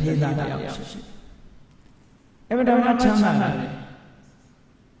တတထေသာတယောက်ရှိ အဲ့ဒါမှချမ်းသာတယ်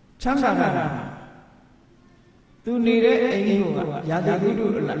ချမ်းသာတာသူနေတဲ့အိမ်ကိုရာသီဥတု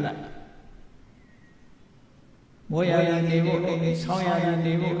အလိုက်မိုးရာသီနေဖို့အိမ်ဆောင်းရာသီ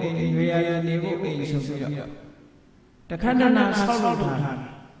နေဖို့အိမ်ရွေရာသီနေဖို့အိမ်ဆိုပြီးတော့တခဏနာဆောက်လုပ်ထားတာ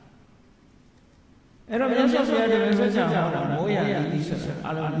အဲ့တော့မြတ်စွာဘုရားတပည့်ဆွချဟောတာမိုးရာသီဆိုအ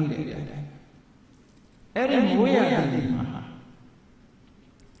လုံးကြီးတယ်အဲ့ဒီမိုးရာသီမှာ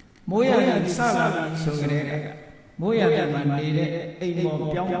မိုးရာသီစလာပြီဆိုကြတဲ့မိုးရာသီမှာနေတဲ့အိမ်ပေါ်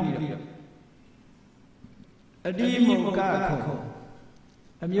ပြောင်းပြီးတော့အတိမုတ်ကခု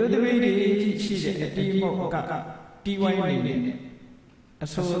အမျိုးသမီးတွေရှိတဲ့အတိမုတ်ကတီးဝိုင်းနေတဲ့အ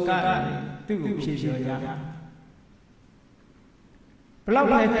ဆိုကသူ့ကိုဖြည့်ဖြော်ကြဘလောက်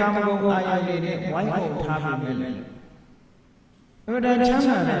လဲကာမဂုဏ်အာရုံတွေနဲ့ဝိုင်းပုံထားပြီးမယ်အဝဒချမ်း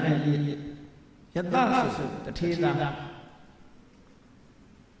သာတဲ့ယတဆိုတထေသာ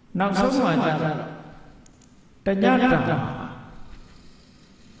နောက်ဆုံးမှကြတော့တညတာ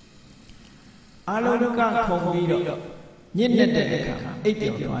အာလောကခုံပြီးတော့ညစ်နေတဲ့အခါအိပ်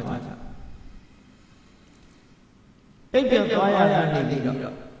ပျော်သွားကြအိပ်ပျော်သွားရတာနေပြီး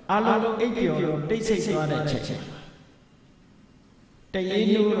တော့အာလောအိပ်ပျော်လို့တိတ်ဆိတ်သွားတဲ့ချက်ချင်းတရေ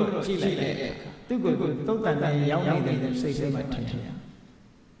နိုးတော့ကြည့်လိုက်တဲ့အခါသူ့ကိုယ်ကိုသုတ်တန်တန်ရောက်နေတဲ့စိတ်ထဲမှာထင်တယ်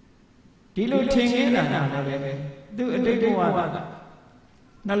ဒီလိုထင်နေတာလည်းပဲသူ့အတိတ်ဘဝက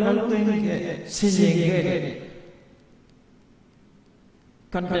နှလုံးသွင်းခဲ့ဆင်ခြင်ခဲ့တဲ့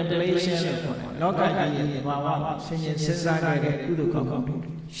contemplation လောကကြီးရဲ့ဘာဝဆင်ခြင်စဉ်းစားခဲ့တဲ့ကုသိုလ်ကောင်းမှု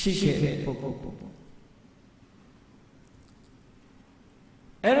ရှိခဲ့တဲ့ပုဂ္ဂိုလ်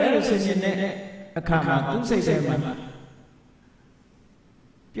အဲ့ဒါဆင်ခြင်တဲ့အခါမှာသူ့စိတ်ထဲမှာ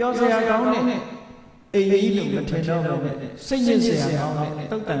ပျော်စရာကောင်းတဲ့အိမ်ကြီးလို့မထင်တော့ဘူးစိတ်ညစ်စရာကောင်းတဲ့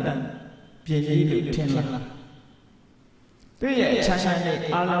တုတ်တန်ပြင်ကြီးလို့ထင်လာသူ့ရဲ့အချမ်းသာတဲ့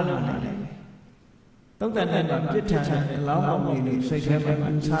အားလုံးနဲ့တုတ်တန်တဲ့မှာပြစ်ထန်တဲ့အလောင်းပေါင်းတွေလို့စိတ်ထဲမှာ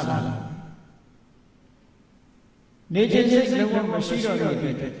ပူဆလာနေခြင်းစိတ်လုံးဝမရှိတော့တဲ့အတွ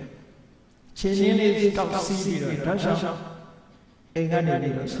က်ခြေရင်းလေးကောက်စီးပြီးတော့ဓာတ်ရှောင်းအိမ်ကနေ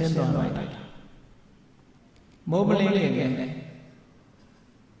ပြီးတော့ဆင်းသွားလိုက်တာမိုးမလင်းခင်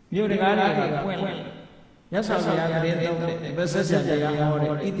မြို့တကားတွေကပွင့်လိုက်မြတ်စွာဘုရားကလေးသုံးတဲ့ဗစ္ဆစတရားဟော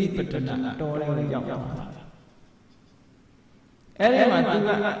တဲ့ဣတိပတ္တနာတော်လေးရောက်သွားတာအဲ့ဒီမှာ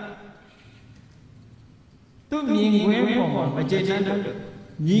သူမြင်ခွင့်ပေါ်မှာမကျေနပ်လို့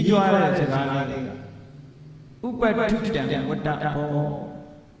ညီးတွားတဲ့စကားလေးဥပတ္ထုတံဝတ္တ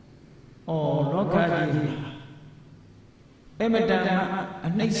ဘောလောကကြီးအမတန်အ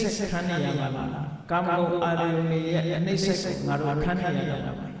နှိမ့်ဆက်ခံရပါလားကာမဂုဏ်အာရုံတွေရဲ့အနှိမ့်ဆက်ကိုငါတို့ခံရရပါ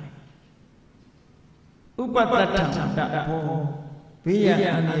လားဥပတ္တထံတဘောဘေးရန်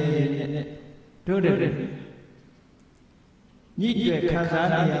အန္တရာယ်နဲ့တို့တဲ့ညှိကျွယ်ခံစား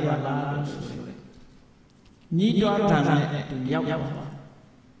ရပါလားလို့ဆိုတယ်ညှိတွားတာနဲ့သူရောက်ပါ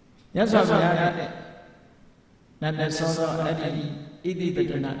မြတ်စွာဘုရားကနတ်တဲ့စောစောအဲ့ဒီဣတိပတ္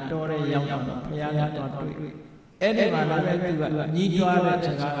တနာတော်ရဲရောက်တော့ဘုရားကတော့တွေ့အဲ့ဒီမှာလည်းသူကညှိတွားတဲ့စ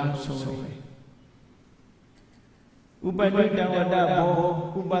ကားကိုဆိုတယ်ဥပဒိတဝတ္တဘော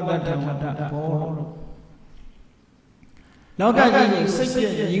ဥပဒတဝတ္တဘောလောကကြီးကိုစိ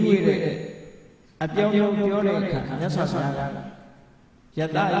တ်ပြည့်ညီးငွေတဲ့အပြောင်းပြောတဲ့အခါမြတ်စွာဘုရားကယ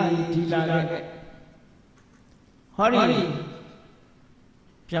တဤဒီလာတဲ့ဟောဒီ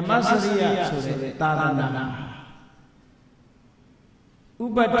ဗြဟ္မစရိယဆိုတဲ့သာသနာဥ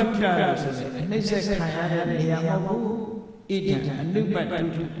ပတ္ထုတဆိုတဲ့နှိမ့်ဆက်ခံရတဲ့နေရာမဟုတ်ဘူးဣဒံအနုပတ္ထု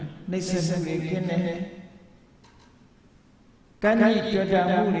နှိမ့်ဆက်မှုတွေခင်းနေကံကြီးတွေ့တာ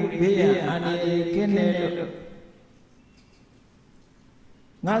မှုတွေဘေးရန်အန္တရာယ်ခင်းနေလို့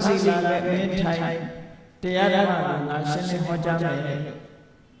ငါစီလာလည်းမင်းထိုင်တရားဓမ္မကိုငါရှင်းလင်းဟောကြားမယ်လို့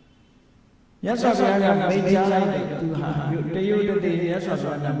မြတ်စွာဘုရားကမိန့်ကြားလိုက်တဲ့သူဟာတရုတ်တည်းမြတ်စွာဘု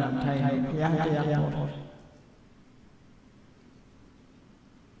ရားနာမထိုင်နေဘုရားတရားဟောတယ်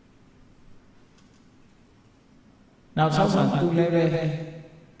နောက်ဆုံးမှသူလည်းပဲ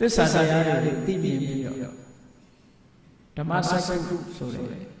သစ္စာတရားတွေသိမြင်ပြီးတော့ဓမ္မစက္ကုဆို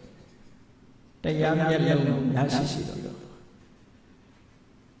တဲ့တရားမျက်လုံးရရှိတော့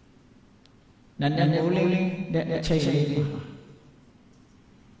နန္ဒမိုးလေးတဲ့အချိန်လေး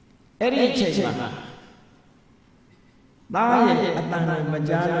အဲ့ဒီအချိန်မှာသားရဲ့အတန်ကိုမ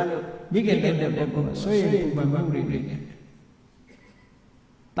ကြားလို့မိခင်တဲ့ပုဂ္ဂိုလ်ဆွေးရည်ပူပန်မှုတွေနဲ့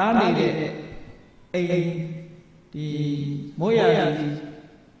သားနေတဲ့အိမ်ဒီမိုးရည်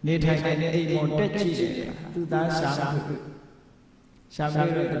နေထိုင်တဲ့အိမ်ပေါ်တက်ကြည့်တယ်သူသားရှာ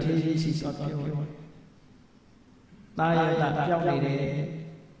ပြီးတော့တထေးကြီးရှိသွားပြောသားရဲ့သားပြောင်းနေတယ်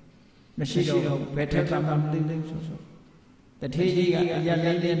မရှိတော့ဘယ်ထက်ကမှမသိဘူးဆိုတထေးကြီးကအရ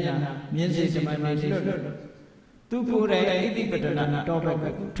လေးလေးများမြင်းစီတမန်လေးလွတ် သူကိုယ်တိုင်ဣတိပတနာတော်ဘက်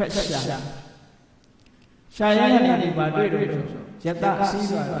ကိုထွက်ရှာရရနေပါတွေ့လို့ယတစီး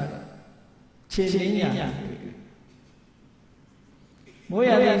သွားခြေရင်းညာမိုးရ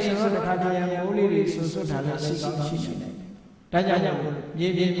တဲ့ဆိုတော့တခါတည်းမိုးလေးတွေဆွတ်ထားလို့ရှိကောင်းရှိနေတယ်ဒါကြောင့်မြေ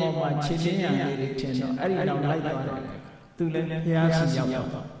ပြင်ပေါ်မှာခြေရင်းညာလေးတွေထင်တော့အဲ့ဒီတော့လိုက်သွားတယ်သူလည်းဘုရားစီရောက်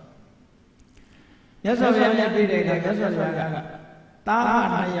တော့မြတ်စွာဘုရားနဲ့တွေ့တဲ့အခါမြတ်စွာဘုရားကတား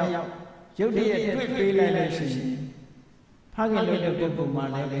နှစ်ယောက်ရုပ်တရက်တွေ့ပေးလိုက်လို့ရှိရင်ဖခင်လို့တဲ့ပုဂ္ဂိုလ်မှ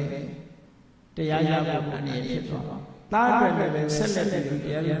လည်းတရားရဖို့အနေဖြစ်သွားပါတားအတွက်လည်းဆက်လက်ပြီးတ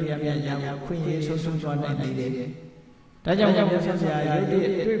ရားမြတ်ရဖို့ခွင့်ရဆုံးဆုံးသွားနိုင်တယ်ဒါကြောင့်မြတ်စွာဘုရားရုပ်တရ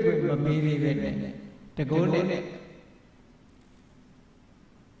က်တွေ့ခွင့်မပေးသေးပဲတကောနဲ့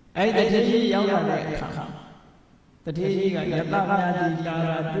အဲ့ဒီတတိယရောက်လာတဲ့အခါတတိယကြီးကယတများဒီလာ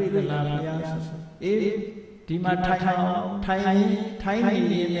တာတွေ့သလားဘုရားအေးဒီမှာထိုင်နေ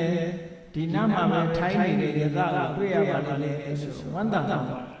နေတယ်ဒီနားမှာပဲထိုင်နေတဲ့ယတကိုတွေ့ရပါလေဆိုဝန္တာတော့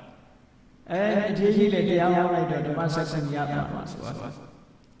အထေးကြီးလည်းတရားဟောလိုက်တော့ဓမ္မဆက်ဆံရပါမှာဆိုတာ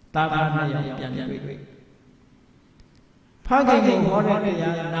တာဘာနဲ့ပြန်တွေ့ဖခင်ကိုဟောတဲ့တ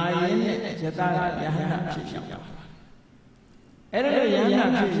ရားနာရင်နဲ့ယတကယဟနာဖြစ်ရောက်ပါအဲ့ဒါလိုယဟနာ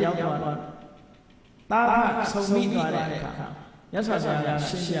ဖြစ်ရောက်သွားတော့တာဘဆုံးမိသွားတဲ့အခါမြတ်စွာဘုရား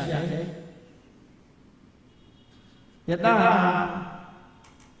ရှင်းပြတယ်ယတဟာ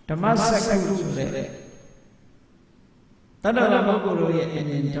ဓမ္မစက္ကုဆိုတဲ့တတ္တဝါပုဂ္ဂိုလ်ရဲ့အ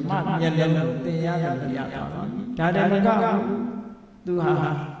မြင်ဓမ္မမျက်လုံးကိုသင်ရတယ်လို့ရပါပါဒါတည်းမကဘူးသူဟာ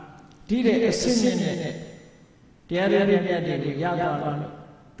ဒီတဲ့အစစ်စစ်နဲ့တရားရတဲ့မြတ်တွေကိုရသွားတော့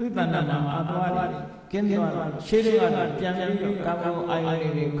သူတဏ္ဍာမှာအသွားတယ်ကင်းသွားတော့ရှေးတွေကပြန်ပြီးတော့ကာမဂုဏ်အာယု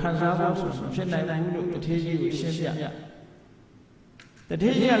န်တွေခံစားဖို့ဆိုဖြစ်နိုင်ဘူးလို့တထေးကြီးကိုရှင်းပြတ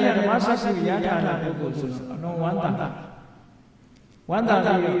ထေးကြီးကလည်းဓမ္မစက္ကုရထားတဲ့ပုဂ္ဂိုလ်ဆိုတော့အလုံးဝန္တာ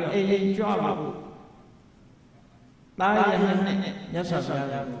ပြီးတော့အိမ်ကြွပါဘူးတာယဟန်နဲ့မြတ်စွာဘု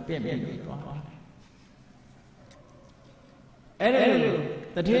ရားကိုပြင့်ပြီးသွားပါတယ်အဲ့ဒါလို့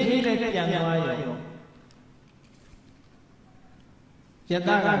တထေးကြီးလည်းပြန်သွားရောယတ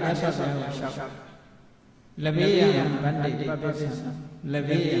ကမြတ်စွာဘုရားကိုရှောက်လဘေယံဗန္တိပပစ္စလ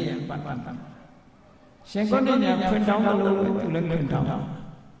ဘေယံပပတံရှင်ကိုတိညာဖွင့်တောင်းလို့သူလည်းဖွင့်တောင်း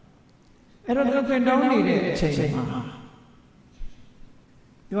အဲ့တော့သူဖွင့်တောင်းနေတဲ့အချိန်မှာ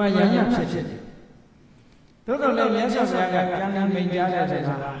သူကရဟန်းဖြစ်တယ်သို့တော်လည်းမြတ်စွာဘုရားကပြန်မိန်ကြားတဲ့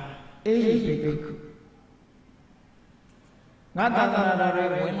ဆိုတာအေဟိဘိက္ခုငါသာသနာတော်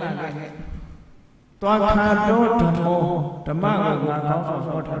တွေဝင်လာခဲ့သွားခါတော်ဓမ္မောဓမ္မကိုငါကောင်းဆောင်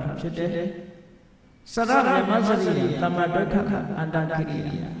ဟောထားတာဖြစ်တယ်စရဗမစရိယသမဒုက္ခအန္တကိ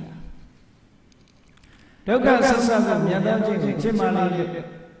ရိယာဒုက္ခဆက်ဆက်ကိုမြတ်သောခြင်းကိုရှင်းပါလိမ့်လို့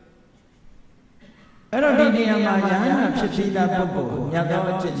အဲ့တော့ဒီနေရာမှာယဟနာဖြစ်ပြီးသားပုဂ္ဂိုလ်ကိုမြတ်သော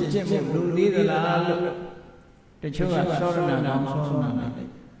ခြင်းကျင့်မှုလူသေးသလားလို့တချို့ကသောရဏကောင်းသောရဏမယ်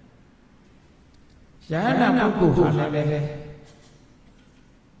ယဟနာပုဂ္ဂိုလ်ဟာလည်း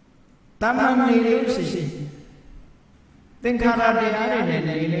တမန်နေလို့ရှိရှိသင်္ခါရတရားတွေနဲ့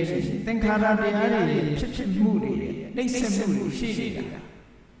နေလို့ရှိရှိသင်္ခါရတရားတွေဖြစ်မှုတွေနှိမ့်ဆက်မှုရှိနေတာ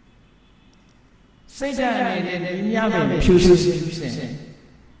စိတ်ဓာတ်အနေနဲ့မြားပဲဖြူစင်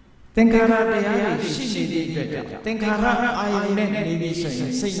သင်္ခါရတရားတွေရှိနေတဲ့အတွက်ကြောင့်သင်္ခါရအာယုန်နဲ့နေပြီးဆိုရ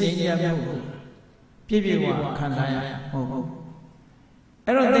င်စိတ်ငြိမ်းချမ်းမှုပြည့်ပြည့်ဝခံစားရဟုတ်ဟုတ်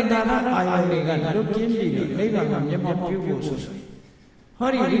အဲ့တော့သင်္ခါရအာယုန်တွေကလွတ်ကင်းပြီးတော့နိဗ္ဗာန်မှာမျက်မှောက်ပြုဖို့ဆိုဟော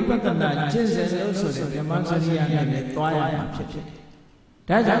ဒီဝိပဿနာကျင့်စဉ်လို့ဆိုတဲ့ဓမ္မစရိယာနဲ့လည်းသွားရမှာဖြစ်တယ်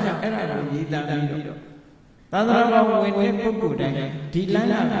ဒါကြောင့်အဲ့ဒါကိုရည်တမ်းပြီးတော့သာသနာ့ဘဝဝင်တဲ့ပုဂ္ဂိုလ်တိုင်းဒီလမ်း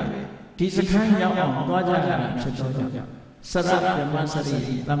ကပဲဒီစခန်းရောက်အောင်သွားကြတာဖြစ်သောကြောင့်စရဓမ္မစရိ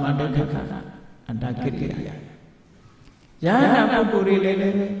ယသမဒုက္ခအန္တကိရိယာယဟနာပုဂ္ဂိုလ်တွေလ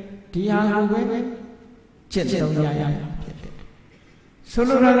ည်းဒီဟာကိုပဲကျင့်သုံးရရဖြစ်တယ်ဆို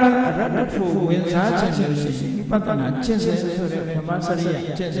လိုတာကအရတ္တဖို့ဝင်စားခြင်းလို့ရှိရင်ပတ္တနာကျင့်စဉ်ဆိုတဲ့ဓမ္မစရိယ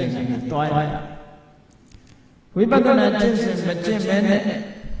ကျင့်စဉ်ကိုတွားရဝိပဿနာကျင့်စဉ်မကျင့်မဲနဲ့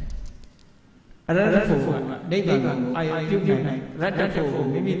အရတ္တဖို့ကနိဗ္ဗာန်ကိုအာရုံပြုနိုင်ရတ္တဖို့ကို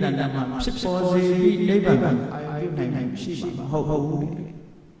မိမိတဏ္ဍာမှာဖြစ်ပေါ်စေပြီးနိဗ္ဗာန်ကိုအာရုံပြုနိုင်ရှိမှာမဟုတ်ဘူး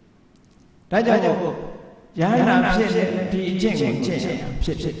ဒါကြောင့်ယဟနာဖြစ်တဲ့ဒီအကျင့်ကိုကျင့်ရဖြ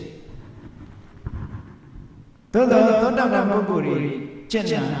စ်သို့သောသောတာပန်ပုဂ္ဂိုလ်တွေကျင့်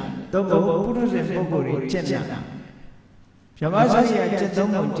တာသို့မဟုတ်ပုရုဇဉ်ပုဂ္ဂိုလ်တွေကျင့်တာဗြဟ္မစရိယကျင့်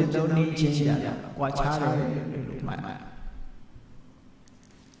သုံးပုံကျင့်သုံးနည်းချင်းရတာကွာခြားတယ်လို့မှတ်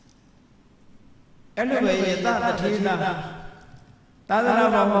အဲ့လိုပဲယတတထေနာသာသနာ့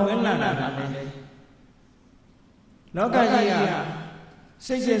ဘောင်ဝင်လာတာလည်းလောကကြီးက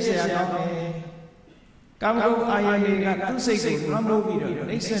စိတ်ရှည်ဆရာကောင်းတယ် ကာမဂုဏ်အာယုန်တွေကသူ့စိတ်ကိုလွှမ်းမိုးပြီးတော့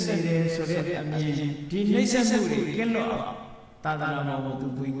နှိမ့်ဆက်နေတယ်ဆိုတဲ့အမြင်ဒီနှိမ့်ဆက်မှုတွေကင်းလွတ်အောင်သာသနာတော်ကိုသူ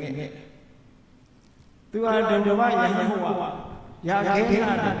ပွင့်ခဲ့သူဟာဒုံတဝယဟန်ဘဝရခဲ့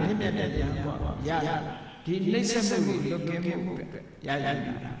တာမြင့်မြတ်တဲ့ယဟန်ဘဝရဒီနှိမ့်ဆက်မှုတွေလွတ်ကင်းမှုအတွက်ရတာ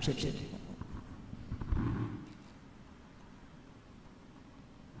ဖြစ်တယ်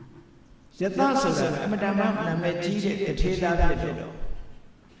ယသဆိုတာအမတန်မှနာမည်ကြီးတဲ့ထေသားဖြစ်တော့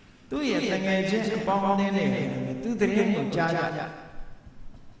သူ့ရဲ့တငယ်ချင်းအပေါင်းအသင်းတွေသူ့တရင်ကိုကြားကြ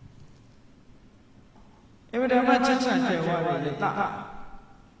အမတန်မှချမ်းသာကြွယ်ဝတဲ့ယသ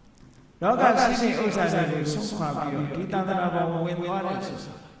လောကရှိတဲ့ဥစ္စာတွေကိုဆုံးခွာပြီးတော့ဒီသာသနာပေါ်ဝင်သွားတယ်ဆို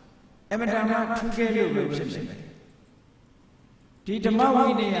တာအမတန်မှထူးကဲလို့ပဲဖြစ်နေတယ်ဒီဓမ္မဝိ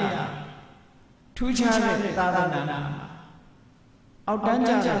နည်းထူးခြားတဲ့သာသနာအောက်တန်း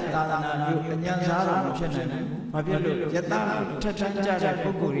ကြတဲ့သာသနာမျိုးအញ្ញံစားတော်မဖြစ်နိုင်ဘူး။ဘာဖြစ်လို့ယတကိုထက်ထမ်းကြတဲ့ပု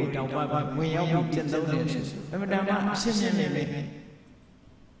ဂ္ဂိုလ်တွေတောင်မှဝင်ရောက်ပြီးကျင့်သုံးတယ်ဆိုအမှန်တမ်းအရှင်းရှင်းနေလေ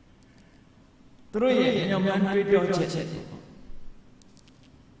သူတို့ရဲ့ညောင်များတွေးပြောချက်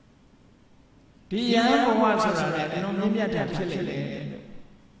ဒီယဟန်ဘဝဆိုတာလည်းအလုံးမြင့်မြတ်တာဖြစ်လေလေ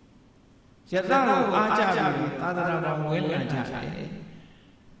ယတကိုအားကြပြီးသာသနာတော်ဝင်လာကြတယ်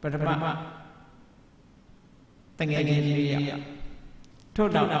ပထမတငယ်ငယ်လေးရထို့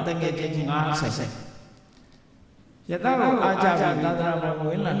တောင်တငယ်ချင်း50ယတကိုအားကြပြီးသာသနာတော်ဝ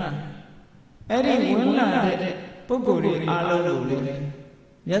င်လာအဲ့ဒီဝင်လာတဲ့ပုဂ္ဂိုလ်တွေအားလုံးကိုလေ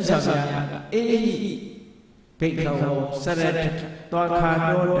မြတ်စွာဘုရားကအေဘိက္ခဝေစရထသောခါ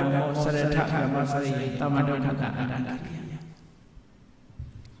တောဓမ္မောစရထဓမ္မစရိတမတောထကအတ္တကိယ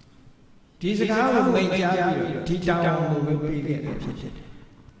ဒီစကားကိုမိတ်ကြားပြီးဒီတောင်းကိုပြီးခဲ့တယ်ဖြစ်တယ်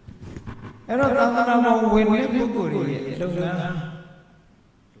အဲ့တော့သာသနာတော်ဝင်တဲ့ပုဂ္ဂိုလ်တွေရဲ့လုပ်ငန်း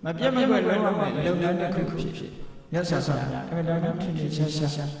မပြတ်မကွက်လုံးဝလုပ်ငန်းတစ်ခုဖြစ်ဖြစ်မြတ်စွာဘုရားအမြဲတမ်းဖြစ်ဖြစ်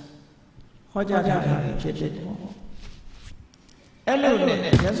ရှာဟောကြားထားတာဖြစ်တယ်အဲ့လိုနဲ့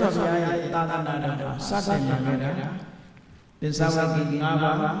မြတ်စွာဘုရားရဲ့သာသနာတော်စတင်လာခဲ့တာပင်စဝတိ5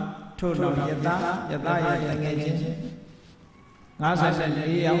ပါးထို့နောက်ယတရဲ့တငယ်ချင်း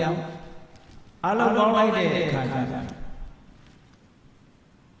54ယောက်အလုံးပေါင်းလိုက်တဲ့အခါကျ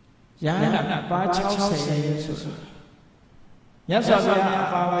ရဟန္တာပါ60ရဲ့ဆိုမြတ်စွာဘုရားအ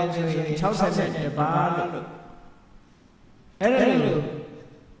ပါဝင်ဆိုရင်60ပါးလို့အဲ့ဒါလို့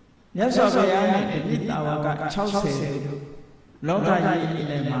မြတ်စွာဘုရားနဲ့တပိတာဝက60လို့လောကကြီးအ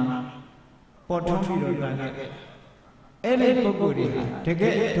လယ်မှာပေါ်ထွန်းပြီးတော့လာခဲ့အဲ့ဒီပုဂ္ဂိုလ်တွေတက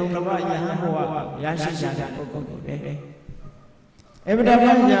ယ်ဒုံလဘယဟန်ဘဝရရှိကြတဲ့ပုဂ္ဂိုလ်တွေအဗ္ဗဒမ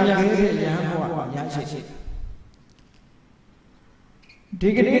ညာခဲ့တဲ့ယဟန်ဘဝရရှိဒီ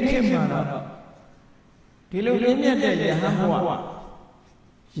ကနေ့ခေတ်မှာတော့ဒီလိုလေးမြတ်တဲ့ယဟန်ဘဝ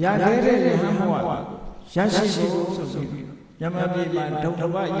ရခဲ့တဲ့ယဟန်ဘဝရရှိဖို့ဆိုပြီးမြမပြည်မှာဒုံလ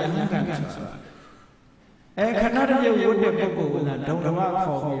ဘယဟန်ကံဆိုတာခဏတပြုတ်ဝတ်တဲ့ပုဂ္ဂိုလ်ကဒုံလဘ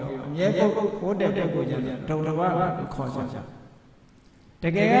ခေါ်ပြီးတော့အမြဲပုဂ္ဂိုလ်ဝတ်တဲ့ပုဂ္ဂိုလ်ကျဒုံလဘကိုခေါ်ကြတ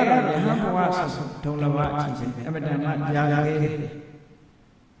ကယ်ကတော့ယဟန်ဘဝဆိုဒုံလဘအချင်းအမတန်မှရခဲ့တယ်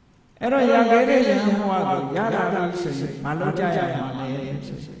အဲ့တော့ရခဲ့တဲ့ယဟန်ဘဝကိုရတာလို့ဆိုရင်မလုပ်ကြရမှာလေ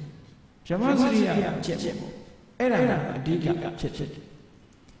ဆိုရင်ဗြဟ္မစရိယအချက်အဲ့ဒါကအဓိကဖြစ်တယ်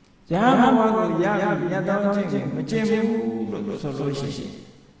ယဟန်ဘဝကိုရပြီးမြတ်သောခြင်းကိုမကျင့်ဘူးလို့ဆိုလို့ရှိရင်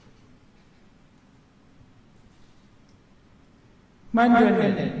မှန်တယ်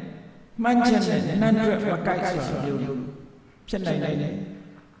နဲ့မှန်ချက်နဲ့နန်းရွက်မကိုက်ဆိုတာမျိုးဖြစ်နိုင်တယ်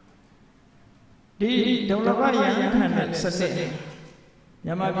ဒီဒုလဘယဟန်ခံတဲ့စနစ်မြ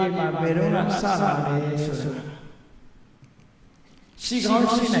မပြေမှာဘယ်တော့မှစလာတယ်ဆိုတာရှိကောင်း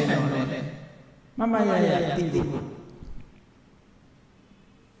ရှိနိုင်တယ်မမရရသိသိ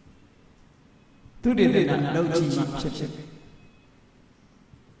သူတည်တဲ့လောက်ကြည့်မှဖြစ်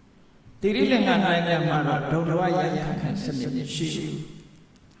တိရိလင်္ကာနိုင်ငံမှာတော့ဒုံလဘယဟန်ခံစနစ်ရှိ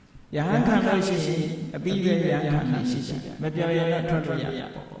ယဟန်ခံလို့ရှိရင်အပြီးပဲယဟန်ခံရှိမပြောရတော့ထွက်လို့ရ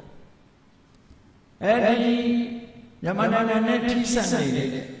အဲ့ဒီမြန်မာနိုင်ငံနဲ့ထိစပ်နေ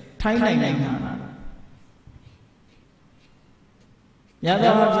တဲ့ထိုင်းနိုင်ငံမှာည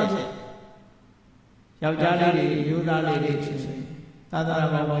သောဖြစ်ယောက်ျားလေးတွေယူသားလေးတွေဖြစ်သာသ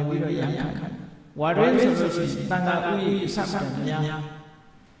နာ့ဘောင်ပြီးတော့ယဟန်ခံဝါရင်းဆိုလို့ရှိရင်တန်ခါဥယျာဉ်စပ်တယ်များ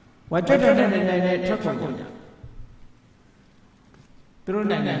ဝါကြွတဲ့နေတဲ့ထွက်ခွင့်ကြသူတို့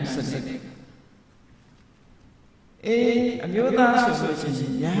နိုင်ငံစစ်စစ်အမျိုးသားဆိုလို့ရှိ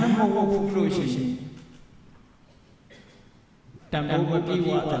ရင်ယဟန်မဟုတ်ဘူးလို့ရှိရင်တန်ဖိုးမ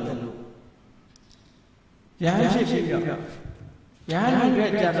ပြီးွားတယ်လို့ယဟန်ဖြစ်ပြီးတော့ယဟန်အတွ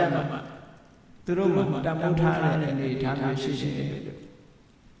က်ကြတယ်မှာသူတို့မှတန်ဖိုးထားတဲ့အနေထားမျိုးရှိတယ်လို့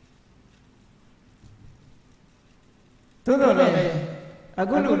သို့တော်လည်းအ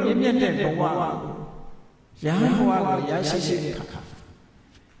ခုလိုမြင့်မြတ်တဲ့ဘဝကို ယဟန်ဘဝကိုရရှိတဲ့အခါ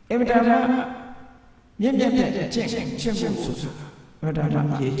အမတန်မှမြင့်မြတ်တဲ့ကျင့်မှုဆိုတာအမတန်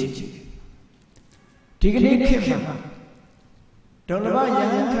မှရည်ကြည်ဒီကနေ့ခေတ်မှာဒေါ်လဘယ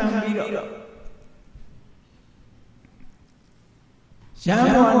ဟန်ခံပြီးတော့ယဟ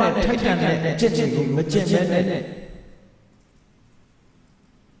န်ဘဝနဲ့ထိုက်တန်တဲ့ကျင့်ကိုမကျင့်ဘဲနဲ့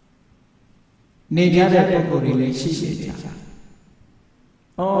နေကြတဲ့ပုဂ္ဂိုလ်တွေလည်းရှိကြတယ်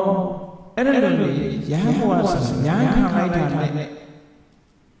။အော်အဲ့ဒါလိုရဟန်းဘဝဆိုတာရဟန်းခံလိုက်တာနဲ့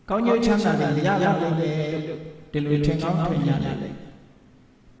ကောင်းကျိုးချမ်းသာတွေရလာလိမ့်မယ်လို့ဒီလိုထင်ကောင်းထင်ရတယ်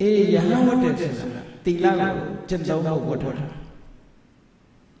။အေးရဟန်းဝတ်တဲ့ဆိုတာတိလကိုကျင့်သုံးဖို့ဝတ်ထားတာ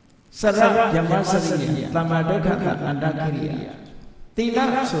။စရယမစရိယသမ္မာဒုက္ခအန္တခိရိယတိလ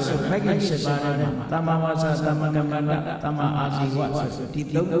ဆိုတာမဂ္ဂင်၈ပါးထဲမှာသမ္မာဝါစာသမ္မာကမ္မန္တသမ္မာအာဇီဝဆိုဒီ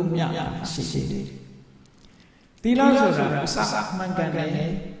သုံးခုမြတ်ရှိတယ်သီလဆိုတာအစမှန်ကန်တ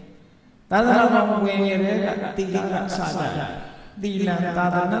ယ်သာသနာ့ဘဝဝင်ရတဲ့သီလကအစတာသီလသာ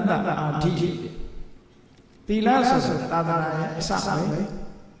သနာ့အာဓိသီလဆိုတာသာသနာရဲ့အစပဲ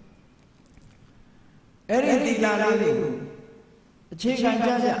အဲ့ဒီသီလလေးကိုအခြေခံကြ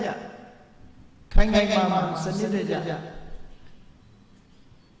ခိုင်မာစနစ်တကျ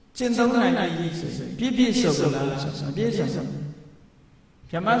ကျင့်သုံးနိုင်ပြီဆိုရင်ပြည့်စုံလားဆိုပြည့်စုံ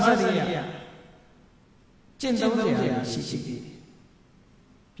ဗြဟ္မစရိယကျင့်သုံးကြရရှိတယ်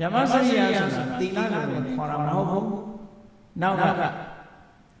ဗြဟ္မစရိယဆိုတာသီလကိုခေါ်တာမဟုတ်ဘူးနောက်က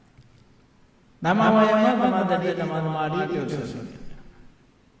သမ္မာဝါယာမသမ္မာတတိသမ္မာသမာဓိတို့ဆို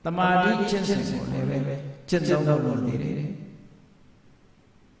သမာဓိကျင့်စဉ်ကိုလည်းပဲကျင့်သုံးလို့နေတယ်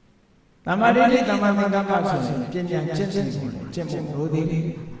သမာဓိနဲ့သမ္မာသင်္ကပ္ပဆိုရင်ပညာကျင့်စဉ်ကိုလည်းကျင့်ဖို့လိုသေးတယ်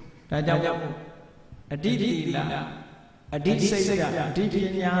ဒါကြောင့်အဋ္ဌိသီလအဋ္ဌိစိတ်ကအဋ္ဌိပ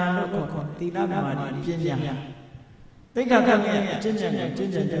ညာလို့ခေါ်သီလသမာဓိပညာသိက္ခာကံရဲ့ကျင့်ကြံ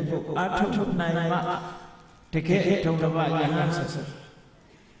တဲ့ပုဂ္ဂိုလ်အာထုတ်နိုင်မှတကယ်ထုံတပယဟန်ဆို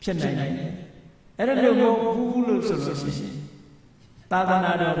ဖြစ်နိုင်တယ်အဲ့ဒါလို့မဟုတ်ဘူးလို့ဆိုလို့ရှိရင်သာသ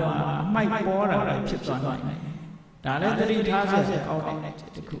နာတော်မှာအမိုက်ပေါ်တာလည်းဖြစ်သွားနိုင်တယ်ဒါလည်းသတိထားစရာကောင်းတဲ့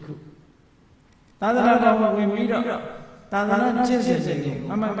တစ်ခုသာသနာတော်မှာဝင်ပြီးတော့သာသနာကျင့်စဉ်တွေကို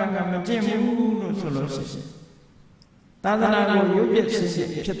အမှန်ကန်မကျင့်ဘူးလို့ဆိုလို့ရှိရင်သာသနာကိုရုပ်ပြည့်စင်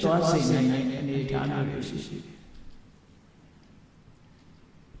ဖြစ်သွားစေနိုင်တဲ့အနေအထားမျိုးရှိတယ်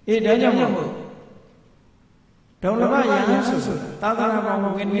အေးဒါကြောင့်မို့ဒုံလဘယဟန်ဆိုသာသနာပေါ်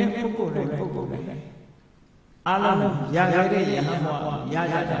ဝင်တဲ့ပုဂ္ဂိုလ်တိုင်းအားလုံးရခဲ့တဲ့ယဟန်ဘဝရ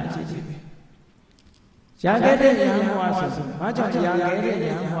တာအဖြစ်ဖြစ်ပဲရခဲ့တဲ့ယဟန်ဘဝဆိုဘာကြောင့်ရခဲ့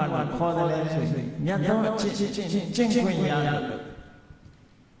တဲ့ယဟန်ဘဝလို့ခေါ်တယ်လဲဆိုရင်မြတ်သောကျင့်ခွင့်ရလို့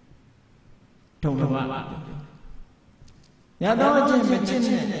ဒုံလဘမြတ်သောအကျင့်မကျင့်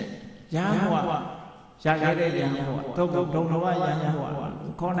တဲ့ယဟန်ဘဝရခဲ့တဲ့ယဟန်ဘဝဒုံလဘယဟန်ဘဝ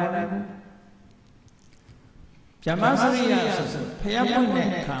ခေါ်နိုင်တယ်ဗြဟ္မစရိယဆိုဖျားပွင့်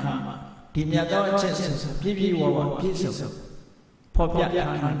တဲ့အခါမှာဒီမြတ်သောအကျင့်ဆိုပြည့်ဝပြည့်စုံဖော်ပြ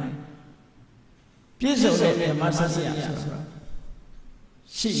ထားနိုင်ပြည့်စုံတဲ့ဗြဟ္မစရိယဆိုတာ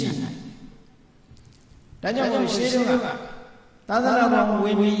ရှိနေတယ်ဒါကြောင့်မို့ရှင်းတော့သာသနာတော်ဝ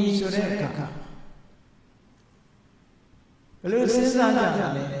င်ပြီးဆိုတဲ့အခါဘယ်လိုစဉ်းစားကြ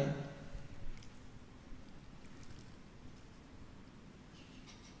လဲ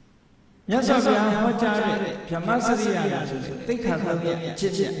မြတ်စွာဘုရားဟောကြားတဲ့ဗြဟ္မစရိယဆိုတဲ့သိက္ခာသုံးရဲ့အကျ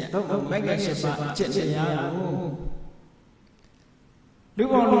င့်သုံးခုမဂ္ဂင်၈ပါးအကျင့်တရားကိုလူ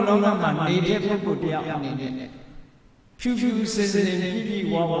ပေါင်းလူလောကမှာနေတဲ့ပုဂ္ဂိုလ်တရားအနေနဲ့ဖြူဖြူစင်စင်ပြည့်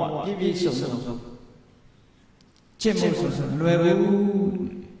ဝပြည့်စုံကျင့်မှုဆိုလွယ်ဘူး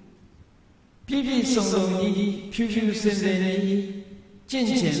ပြည့်စုံကြီးဖြူဖြူစင်စင်ကျင့်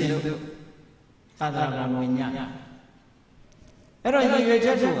ခြင်းလို့သာသနာ့ဝင်ညာအဲ့တော့ရည်ရွယ်ချ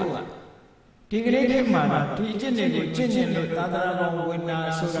က်ကိုဒီကလေးခေတ်မှာဒီအကျင့်တွေကိုကျင့်လို့သာသနာ့ဝင်နာ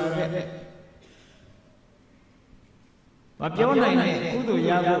ဆိုတာတဲ့မပြောနိုင်တဲ့ကုသိုလ်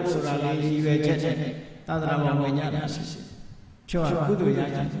ရဖို့ဆိုတာလေးရည်ရွယ်ချက်နဲ့သာသနာ့ဝင်ညာတာရှိရှိချောကုသိုလ်ရ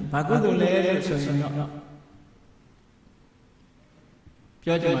ခြင်းဘာကုသိုလ်လဲလို့ဆိုရင်တော့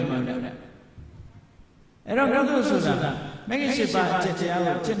ပြောကြမှာပြောတယ်အဲ့တော့ကုသိုလ်ဆိုတာမဂ္ဂင်၈ပါးအကျင့်တရား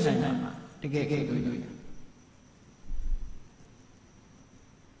ကိုကျင့်နိုင်မှာတကယ်ကုသိုလ်ရ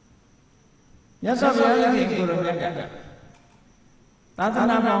မြတ်စွာဘုရားရှင်ကိုယ်တော်မြတ်ကသာသ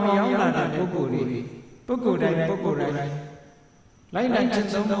နာ့ဘောင်ရောက်လာတဲ့ပုဂ္ဂိုလ်တိုင်းလိုက်နိုင်ကျင့်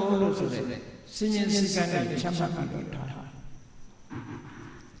သုံးဖို့လို့ဆိုတဲ့စဉ်းရင်စည်းကမ်းတွေချမှတ်ပြီးတော့ထားတာ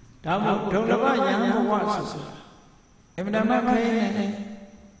ဒါမို့ဒုံလဘယဟန်ဘဝဆိုတာအမှန်တမ်းခိုင်းနေ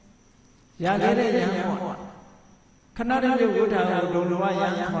ရခဲ့တဲ့ယဟန်ဘဝခဏတည်းဝိထာကိုဒုံလဘယဟ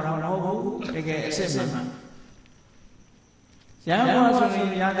န်ခေါ်တာမဟုတ်ဘူးတကယ်အစစ်မှန်ယဟန်ဘဝဆိုရင်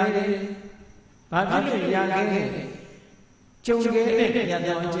ရခဲ့တဲ့ ဘာဖြစ်လို့ရခဲ့ကြုံခဲ့တဲ့ရ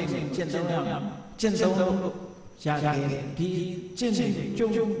သောအကျင့်ကိုကျင့်သုံးရမှာကျင့်သုံးလို့ရခဲ့ဒီကျင့်ကြုံ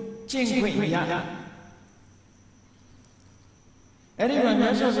ကျင့်ခွင့်ရအဲ့ဒီမှာမြ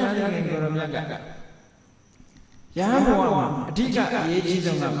တ်စွာဘုရားရှင်ကိုရောမြတ်ကယဟန်ဘဝမှာအဓိကအရေးကြီး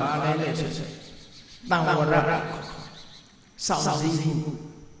ဆုံးကဘာလဲလဲဆိုတံဝရစောင့်စည်းမှု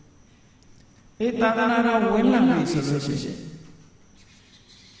သာသနာတော်ဝင်လာပြီဆိုလို့ရှိရင်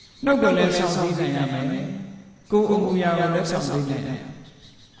နှုတ်ကလည်းစောင့်စည်းနိုင်ရမယ်ကိုယ်အမှုရာကိုလည်းစောင့်စည်းနိုင်ရ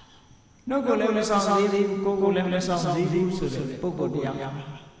နှုတ်ကလည်းမစောင့်စည်းဘူးကိုယ်ကိုလည်းမစောင့်စည်းဘူးဆိုတဲ့ပုဂ္ဂိုလ်တရား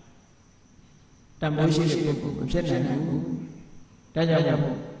တန်ဖိုးရှိတဲ့ပုဂ္ဂိုလ်မဖြစ်နိုင်ဘူးဒါကြောင့်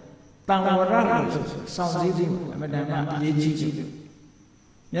တံဝရလို့စောင့်စည်းမှုအမှန်တမ်းအရေးကြီးတယ်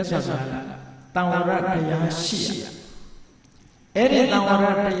မြတ်စွာဘုရားတံဝရတရားရှိရအဲ့ဒီတံဝရ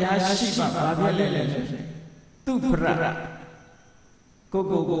တရားရှိမှဘာဖြစ်လဲလဲဆိုရင်သူပရ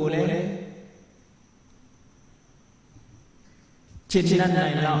ကိုလည်းချစ်နို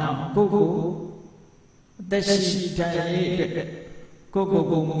င်လောက်ကိုအသက်ရှိတိုင်းအတွက်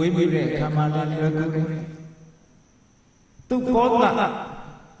ကိုမွေးမိတဲ့အခါမှာလည်းလွယ်ကူတယ်သူကောတာ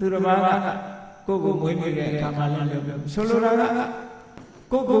သူတစ်ပါးကကိုမွေးမိတဲ့အခါမှာလည်းလွယ်ကူဆိုလိုတာ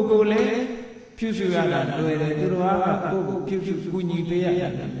ကကိုလည်းဖြူရတာလွယ်တယ်သူတစ်ပါးကကိုဖြူကူညီပေးရ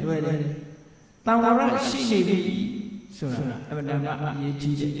တာလွယ်တယ်တံဝရရှိနေပြီဆိုတာအမှန်တမ်းအရေး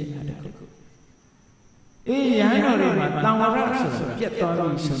ကြီးတဲ့အတစ်ခုအေးရဟန်းတော်တွေမှာတံဝရဆိုတာပြတ်သွား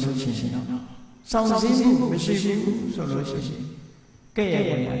ပြီဆိုလို့ရှိရင်စောင့်စည်းမှုမရှိဘူးဆိုလို့ရှိရင်ကဲ့ရဲ့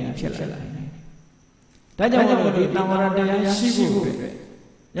ဝင်ရဖြစ်လာတယ်ဒါကြောင့်မို့ဒီတံဝရတရားရှိဖို့အတွက်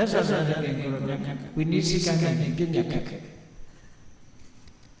ရသစ္စာတဲ့ကိုယ်တော်မြတ်ဝိနည်းစည်းကမ်းနဲ့ပြည့်ညတ်ခဲ့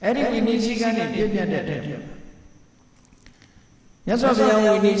အဲ့ဒီဝိနည်းစည်းကမ်းနဲ့ပြည့်ညတ်တဲ့အတွက်ရသော်ဘုရား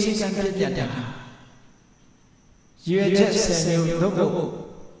ဝိနည်းစည်းကမ်းပြည့်ညတ်တာရွေချက်10မျိုးသို့မဟုတ်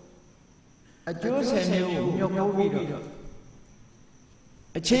အကျိုး10မျိုးကိုမြုပ်မိုးပြီးတော့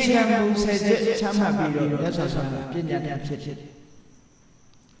အခြေခံမူ10ချက်ချမှတ်ပြီးတော့မြတ်စွာဘုရားပြည့်ညတ်တာဖြစ်တယ်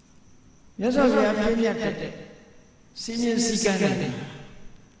မြတ်စွာဘုရားပြည့်ညတ်တဲ့စီမင်းစည်းကမ်းတွေ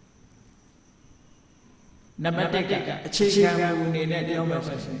နံပါတ်1ကအခြေခံမူအနေနဲ့ပြောမယ်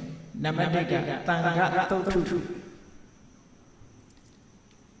ဆိုရင်နံပါတ်1ကတန်ခါတုတ်ထု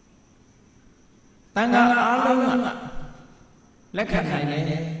တန်ခါအားလုံးကလက်ခံနိုင်တယ်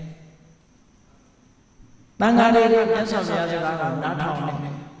တန်ခါတွေကမြတ်စွာဘုရားစကားကိုနားထောင်တယ်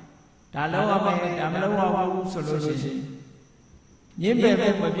ဒါလုံးဝမယ်ဒါမလုံးဝဘူးဆိုလို့ရှိရင်ညင်းပယ်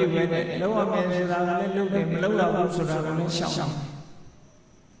ဖို့မပြုတ်ပဲနဲ့လုံးဝမယ်ဆိုတာကလည်းလုပ်တယ်မလုပ်ရဘူးဆိုတာကလည်းရှောင်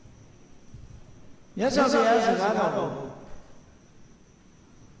မြတ်စွာဘုရားစကားတော်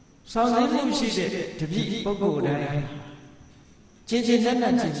ဆောင်းစည်းမှုရှိတဲ့တပည့်ပုဂ္ဂိုလ်တိုင်းကျင့်န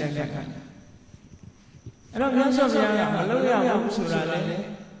က်ကြည်လက်ကခံအဲ့တော့မြတ်စွာဘုရားကမလုပ်ရဘူးဆိုတာလည်း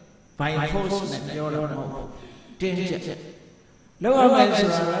by force နဲ့ပြောတော့မဟုတ်တင်းကျပ်လုပ်ရမယ်ဆို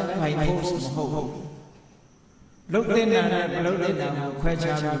တာလည်း by force မဟုတ်ဘူးလုပ်တဲ့နာနဲ့မလုပ်တဲ့နာကိုခွဲ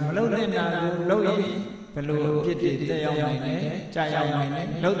ခြားပြီးမလုပ်တဲ့နာကိုလုပ်ရင်ဘယ်လိုအဖြစ်တွေတက်ရောက်နိုင်လဲကြာရောက်နိုင်လဲ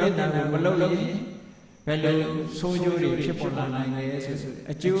လုပ်တဲ့နာကိုမလုပ်ရင်ဘယ်လိုဆိုးကျိုးတွေဖြစ်ပေါ်လာနိုင်လဲဆို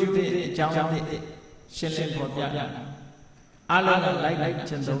အကျိုးတွေအကြောင်းတွေရှင်းလင်းပေါ်ပြတာအားလုံးလိုက်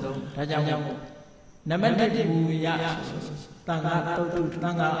ကျင့်သုံးဒါကြောင့်နံပါတ်1မူရတန်ခါတုတ်တုတ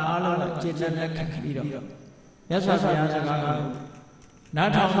န်ခါအားလုံးကျင့်တဲ့လက်ခံပြီးတော့မြတ်စွာဘုရားစကားကိုနား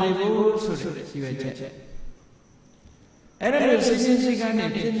ထောင်နေဖို့ဆိုတဲ့ရည်ရွယ်ချက်အဲ့ဒါလိုစိတ်စိတ်ကနဲ့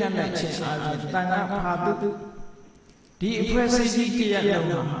ပြည့်ညတ်တဲ့ခြင်းအားဖြင့်တန်ခါဖာတုဒီအဖွဲ့အစည်းကြီးတရား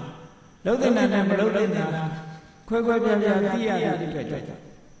လုံးမှာလုံးတဲ့နာနဲ့မလုံးတဲ့နာခွဲခွဲပြားပြားသိရတဲ့အတွက်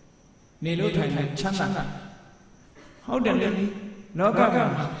နေလို့ထိုင်နေချမ်းသာဟုတ်တယ်လေလောကမှာ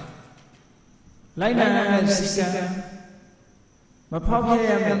လိုက်နာရမယ့်စီကံမဖောက်ဖျက်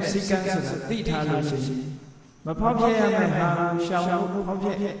ရမယ့်စီကံဆိုတာသိထားလို့ရှိရင်မဖောက်ဖျက်ရမယ့်ဟာရှောင်လို့ဖောက်ဖျ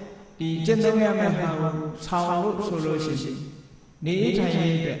က်ဒီကျင့်သုံးရမယ့်ဟာကိုဆောင်းလို့ဆိုလို့ရှိရင်နေထိုင်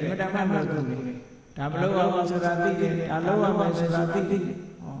ရေးအတွက်အမတမမလုပ်ဘူးဒါမလုပ်အောင်ဆိုတာသိတယ်ဒါလုပ်ရမယ်ဆိုတာသိတယ်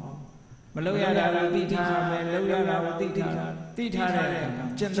မလုပ်ရတာကိုသိထားမယ်လုပ်ရတာကိုသိထားတဲ့အခါ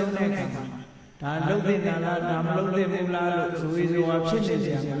ကျင့်သုံးတဲ့အခါဒါလုပ်တဲ့နာလားဒါမလုပ်တဲ့ဘူးလားလို့ဇဝေဇဝါဖြစ်နေကြ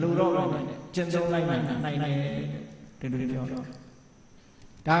မလို့တော့ဘူးကျင့်သုံးလိုက်နိုင်တယ်ဒီလိုပြော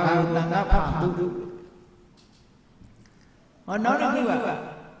ဒါကိုတန်ခါဖာတုနောက်တစ်ခုက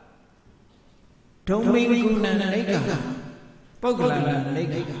ဒုံမိန်ကုဏံလိကပုဂ္ဂလံလိ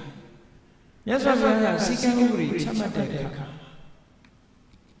ကမြတ်စွာဘုရားကစီကံဥပဒေချမှတ်တဲ့အခါ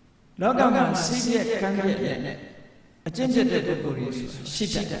လောကမှာစိတ်ပြက်ကံပြက်နဲ့အကျင့်ပြတဲ့ပုဂ္ဂိုလ်တွေရှိ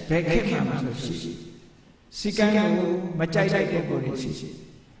တတ်ဘယ်ခေတ်မှမဆိုရှိစီကံကိုမကြိုက်တဲ့ပုဂ္ဂိုလ်တွေရှိ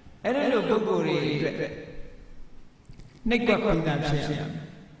အဲ့ဒီလိုပုဂ္ဂိုလ်တွေအတွက်နှိပ်ကွက်ပိတာဖြစ်ရမ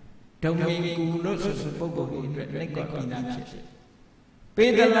ယ် ဒုံမင်ကူလို့ဆိုပုဂ္ဂိုလ်တွေအတွက်နှိတ်ကွက်ပြီးသားဖြစ်ပေ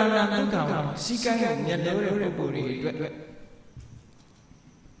ဒလနာဒုက္ခဝစီကံကိုမြတ်လို့တဲ့ပုဂ္ဂိုလ်တွေအတွက်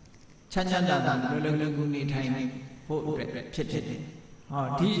ချမ်းချမ်းသာသာလုံလုံကူနေထိုင်ဖို့အတွက်ဖြစ်တယ်ဟော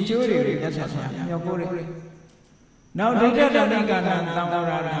ဒီအကျိုးတွေမြတ်စွာဘုရားမျှော်ပို့တယ်နောက်ဒိဋ္ဌဒဏိကနာသံဝ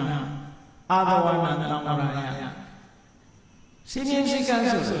ရဏအာသဝနာသံဝရယစီမင်းစိကံ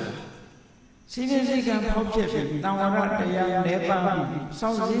ဆိုတာစီမင်းစိကံဖောက်ဖြစ်ပြီးသံဝရတရားနဲပါပြီးစော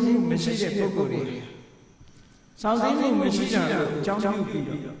င့်စည်းမှုမရှိတဲ့ပုဂ္ဂိုလ်တွေစောင့်စည်းမှုမရှိတာကိုအကြောင်းပြုပြီး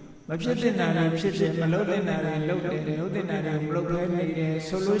တော့မဖြစ်တဲ့နာတွေဖြစ်ဖြစ်မလုပ်တဲ့နာတွေလုပ်တယ်လုပ်တဲ့နာတွေမလုပ်ဘဲနေတယ်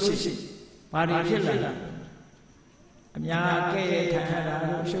ဆိုလို့ရှိရင်ဘာတွေဖြစ်လာလဲအများကဲ့ရဲ့ခံရတာ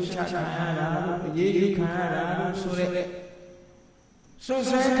လို့ရှုတ်ချခံရတာလို့အေးအေးခံရတာလို့ဆိုတဲ့ဆွ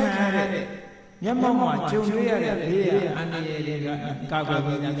ဆွဲခံရတဲ့မျက်မှောက်မှာကြုံတွေ့ရတဲ့ဘေးရအန္တရာယ်တွေကကာကွယ်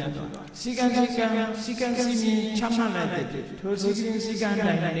ပေးကြတော့စီကံစီမင်းချမှတ်လိုက်တဲ့ထိုစီကံ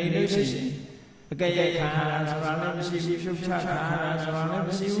တိုင်းနေလို့ရှိရင်အကဲ့ရဲ့ခံရတာဆိုတာလည်းမရှိဘူးရှုတ်ချခံရတာဆိုတာလည်းမ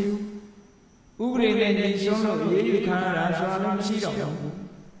ရှိဘူးဥပဒေနဲ့ညီရှုံးလို့အေးအေးခံရတာဆိုတာလည်းမရှိတော့ဘူး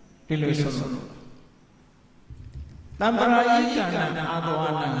ဒီလိုဆိုလို့တမ္ပရာယိကနာအာသဝ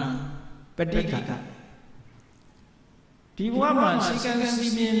နာပဋိက္ခဒီဘဝမှာစီကံစီ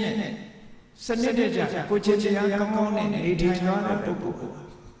မင်းနဲ့စနစ်တကျကိုချင်တရားကောင်းကောင်းနဲ့နေထိုင်သွားတဲ့ပုဂ္ဂိုလ်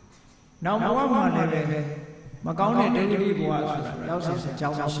နောက်ဘဝမှာလည်းမကောင်းတဲ့ဒုက္ခဘဝဆိုတာရောက်စေအကြော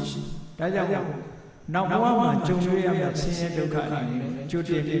င်းမရှိဘူးဒါကြောင့်နောက်ဘဝမှာကြုံတွေ့ရမယ့်ဆင်းရဲဒုက္ခတွေကြိုတ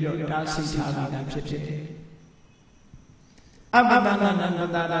င်ပြီးတော့တားဆီးထားတာဖြစ်တယ်အပ္ပန္နနန္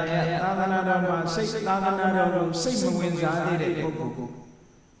တတာယသာသနာတော်မှာစိတ်သာသနာတော်ကိုစိတ်မဝင်စားသေးတဲ့ပုဂ္ဂိုလ်ကို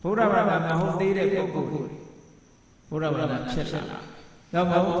ဘုရားဘာသာမဟုတ်သေးတဲ့ပုဂ္ဂိုလ်ကိုဘုရားဘာသာဖြစ်လာတော့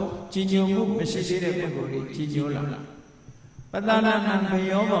မဟုတ်ကြည်ညိုမှုမရှိသေးတဲ့ပုဂ္ဂိုလ်တွေကြည်ညိုလာပတ္တနာနံဘ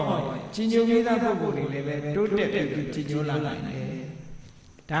ယောဘောကြည်ညိုပြီးသားပုဂ္ဂိုလ်တွေလည်းပဲတိုးတက်ပြီးကြည်ညိုလာနိုင်တယ်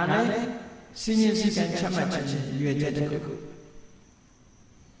ဒါလည်းစီမင်းစည်းကမ်းချမှတ်ခြင်းရွေချက်တစ်ခု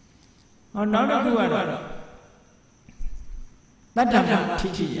ဟောနောက်တစ်ခုကတော့တတ္တမထိ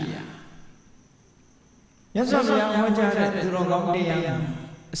ထိယမြတ်စွာဘုရားဟောကြားတဲ့သူတော်ကောင်းတရား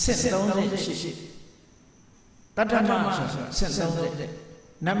အစစ်30ရှိတတ္တမဆိုတာအစစ်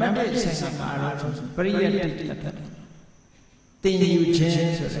30နံပါတ်1ဆိုင်မှာအားလုံးပရိယတ္တိတတ္တတင်ယူခြင်း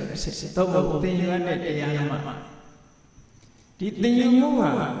ဆိုတဲ့အစစ်သုံးဖို့တင်ယူရတဲ့တရားမှာဒီတင်ယူမှုဟာ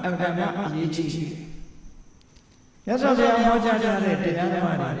အမှန်တရားအရေးကြီးတယ်မြတ်စွာဘုရားဟောကြားတဲ့တရား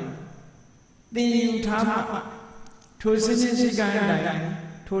မှာတင်ယူထားမှထိုစည်းစည်းကမ်းတိုင်း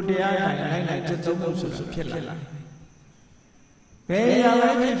ထိုတရားတိုင်းလိုက်ကျင့်သုံးဖို့ဆိုဖြစ်လာဘယ်ရာ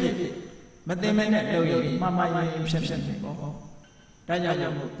ပဲဖြစ်ဖြစ်မသိမနဲ့လုပ်ရင်မှားမှားရင်ဖြစ်နေပေါ့ဒါကြော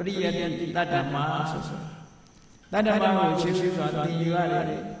င့်ပရိယတ္တိတတ္တမဆိုတတ္တမကိုရှင်းရှင်းစွာသင်ယူရတ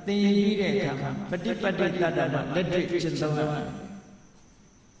ယ်သင်ယူပြီးတဲ့အခါမှာပฏิပတ်တိတတ္တမလက်တွေ့ကျင့်သုံးရတယ်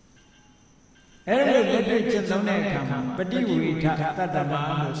အဲ့ဒီလက်တွေ့ကျင့်သုံးတဲ့အခါမှာပฏิဝိထတတ္တမ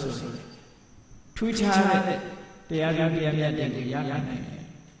လို့ဆိုထူးခြားတဲ့တရားဓမ္မတရားမြတ်တွေကိုရနိုင်တယ်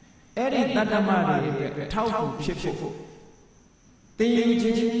အဲ့ဒီတတ္တမတွေအတွက်ထောက်ကူဖြစ်ဖို့သင်ယူခြ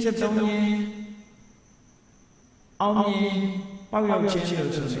င်းချက်သုံးခြင်းအောင်မြင်ပေါက်ရောက်ခြင်း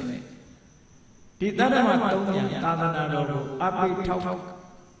လို့ဆိုနေဒီတတ္တမ3ညာသာသနာတော်ကိုအပိထောက်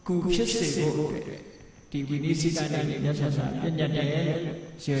ကူဖြစ်စေဖို့အတွက်ဒီဝိနည်းစည်းကမ်းတွေမြတ်စွာဘုရားပြညတ်တယ်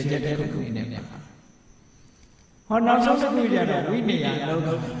ရွယ်ချက်တဲ့ခုအနေနဲ့ဟောနောက်ဆုံးတစ်ခုကြတော့ဝိနည်းလုံး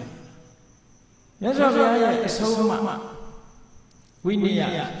မြတ်စွာဘုရားရဲ့အဆုံးအမဝိနည်း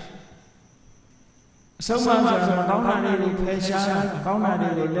အဆုံးအမဆိုတာကောင်းတာတွေကိုဖယ်ရှားကောင်းတာတွေ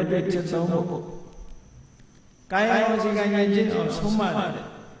ကိုလက်တွေ့ကျင့်သုံးဖို့ကာယဝစီကံဉာဏ်ချင်းအောင်ဆုံးမတယ်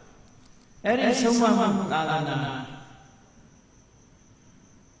အဲ့ဒီဆုံးမမှုသာသနာ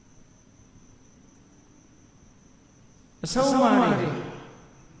အဆုံးအမတွေ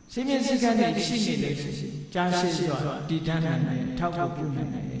စီမင်းစည်းကမ်းတွေရှိနေလို့ရှိရင်ကြားရှိစွာတည်ထမ်းနိုင်တယ်ထောက်ကူပြုနို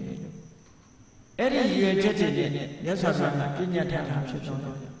င်တယ်အဲ့ဒီရွယ်ချက်တွေနဲ့မြတ်စွာဘုရားပြညတ်ထားတာဖြစ်တော့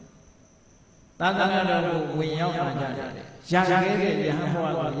သာသနာတော်ကိုဝင်ရောက်လာကြတယ်ရခဲ့တဲ့ယဟန်ဘဝ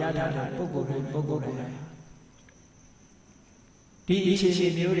ကိုရထားတဲ့ပုဂ္ဂိုလ်တွေဒီအခြေအနေ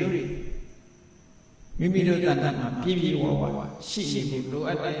မျိုးတွေမိမိတို့တဏ္ဍာမှာပြည့်ပြည့်ဝဝရှိရှိမှုလိုအ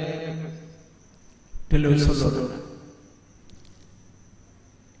ပ်တယ်ဒီလိုဆိုလို့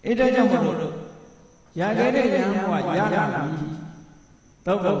အဲ့ဒါကြောင့်မို့လို့ရခဲ့တဲ့ယဟန်ဘဝရလာပြီ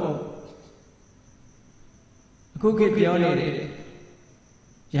တော့အခုခေတ်ပြောနေတဲ့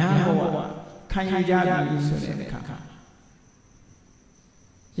ရဟန်းဘဝခံယူကြပြီဆိုတဲ့အခါ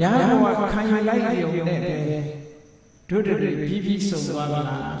ရဟန်းဘဝခံယူလိုက်ရုံနဲ့ပဲတို့ပြီးဆုံးသွားပါ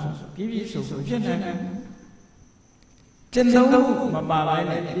လားပြီးဆုံးဖြစ်နိုင်တယ်ကျင့်သုံးမှုမပါဘဲ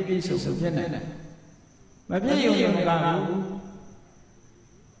နဲ့ပြီးဆုံးဖြစ်နိုင်တယ်မပြည့်ရုံမကဘူး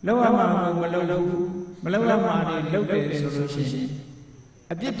လောက်အမှမလောက်မလောက်အမှတွေလောက်တယ်ဆိုလို့ရှိရင်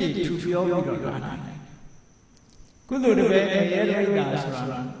အပြစ်တွေထူပြောပြီးတော့လာနိုင်တယ်ကုသိုလ်တွေပဲရဲလိုက်တာဆို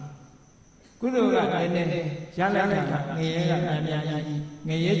တာကုသိုလ်ကလည်းရလာတာငရဲကများများကြီးင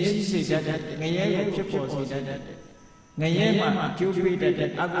ရဲကြီးစေတတ်တယ်ငရဲကိုဖြစ်ပေါ်စေတတ်တယ်ငရဲမှာကျိုးပေးတတ်တဲ့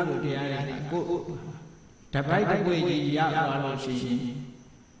အကုသိုလ်တရားတွေကိုတပိုက်တပွေကြီးရသွားလို့ရှိရင်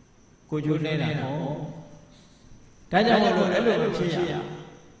ကိုကျိုးနေတာဟောဒါကြောင့်မို့လို့အဲ့လိုဖြစ်ရ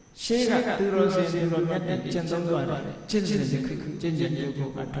ရှေးကသူတော်စင်သူတော်မြတ်တဲ့ကျင့်သုံးသွားတယ်ကျင့်စဉ်တစ်ခုကျင့်စဉ်မျိုးကို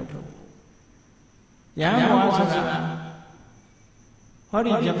အထောက်ထုတ်ရဟန်းဘဝဆိုတာဟော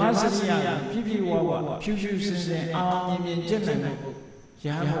ဒီဓမ္မစရိယပြည့်ပြည့်ဝဝဖြူဖြူစင်စင်အောင်မြင်ကျင့်နိုင်ဖို့ရ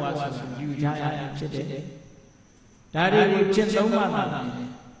ဟန်းဘဝဆိုတာယူကြရဖြစ်တယ်ဒါတွေကိုကျင့်သုံးမှသာ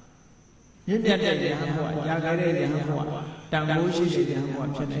မြင့်မြတ်တဲ့ရဟန်းဘဝရခဲ့တဲ့ရဟန်းဘဝတန်ဖိုးရှိတဲ့ရဟန်းဘဝ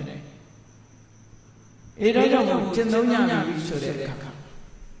ဖြစ်နေတယ်အဲဒါကြောင့်ကျင့်သုံးရပြီဆိုတဲ့အခါ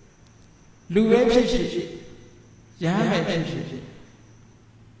လူပဲဖြစ်ဖြစ်ရဟန်းပဲဖြစ်ဖြစ်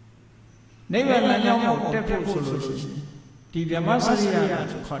နိဗ္ဗာန်လမ်းကြောင်းကိုတက်ဖို့ဆိုလို့ရှိရင်ဒီဗြဟ္မစရိယ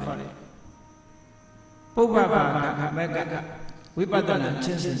ကိုခေါ်တယ်ပုဗ္ဗဘာကမကဝိပဿနာကျ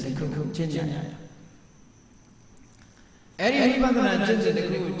င့်စဉ်တစ်ခုကျင့်ကြရအဲ့ဒီဝိပဿနာကျင့်စဉ်တစ်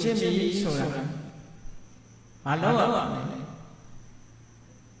ခုကျင့်ပြီးဆိုတာမလို့ရပါနဲ့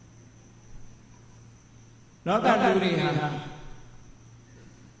လောကလူတွေဟာ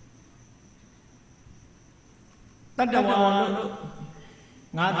တတ္တဝါလို့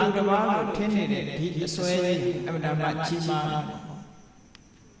ငါသူတစ်ပါးလို့ထင်နေတဲ့ဒီအစွဲအမှန်တမ်းကြီးမား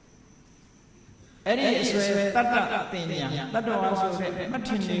အဲ့ဒီအစွဲတတ္တပညာတတ္တဝါဆိုတဲ့မထ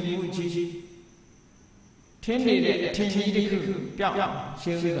င်နေမှုကြီးထင်နေတဲ့အထင်ကြီးတစ်ခုပြောက်ရှ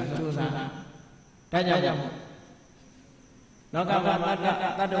င်းပြီးကကြိုးစားဒါကြောင့်လောကမှာ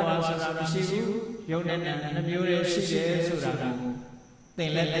တတ္တဝါဆိုတာမရှိဘူးယုံတဲ့နှမျိုးတွေရှိတယ်ဆိုတာကိုသ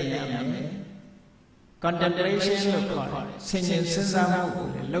င်လက်သိရမယ်contemplation လို့ခေါ်တယ်ဆင်ခြင်စဉ်းစားမှုကို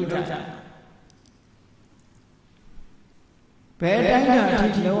လည်းလုပ်ကြတယ်ဘယ်တိုင်းတာအ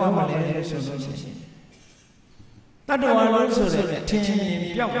ထိလောက်ရမှာလဲဆိုလို့ရှိရင်တတ္တဝါလို့ဆိုတဲ့ထင်ရင်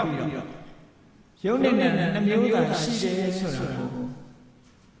ပြောက်ပြီးတော့ယုံနေတဲ့နှမျိုးသာရှိတယ်ဆိုတာကို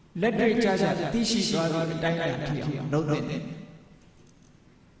လက်တွေ့ကြကြသိရှိသွားပြီးအတိုင်းတာအထိအောင်လုပ်တဲ့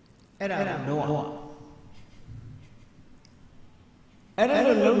အဲ့ဒါတော့အဲ့ဒါ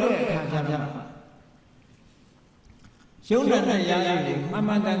လိုလုပ်တဲ့အခါကျတော့ယုံတဲ့ရရည်ကို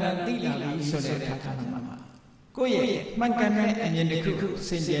မှန်ကန်ကန်သိလာပြီဆိုတဲ့အခါမှာကိုယ့်ရဲ့မှန်ကန်တဲ့အမြင်တစ်ခုစ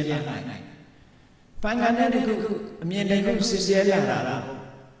င်ကြယ်လာနိုင်။မှန်ကန်တဲ့တစ်ခုအမြင်တစ်ခုစင်ကြယ်လာတာ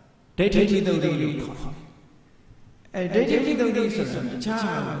ဒိဋ္ဌိသုတ်တိလို့ခေါ်တယ်။အဲဒိဋ္ဌိသုတ်တိဆိုတာအ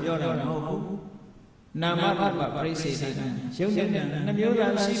ခြားပြောတာမဟုတ်ဘူး။နာမရူပပရိစ္ဆေသယုံတဲ့နှမျိုးသာ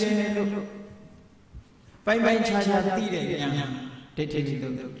ရှိတယ်လို့ပိုင်းခြားခြားသိတဲ့ဉာဏ်ဒိဋ္ဌိသု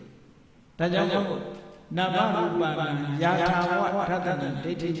တ်တိ။ဒါကြောင့်မို့နာမရူပကယာထာဝထတ္တံ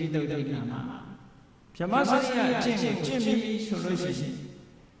ဒိဋ္ဌိသုတ်တိကမှာဗြဟ္မစရိယအကျင့်ကိုကျင့်ပြီးဆိုလို့ရှိ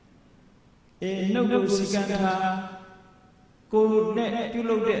ရင်နှုတ်ကိုစီကံထားကိုယ်နဲ့ပြု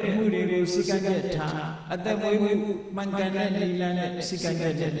လုပ်တဲ့အမှုတွေကိုစီကံချက်ထားအသက်မွေးမှုမှန်ကန်တဲ့နိလန်းနဲ့စီကံချ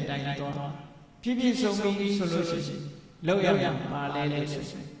က်တဲ့အတိုင်းသွားပြည့်ပြည့်စုံပြီးဆိုလို့ရှိရင်လောက်ရမှာလဲလို့ဆို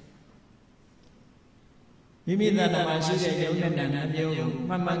ရင်မိမိတဏ္ဍာမှာရှိတဲ့ယုံနဲ့တဏ္ဍာမျိုးကို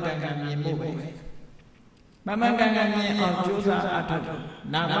မှန်မှန်ကန်ကန်မြင်ဖို့ပဲမမကန်ကန်မြင်အောင်ကြိုးစားအထောက်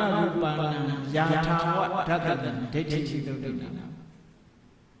နာမရူပနာယာထာဝဓတ္တံဒိဋ္ဌိသုတ်တိနာ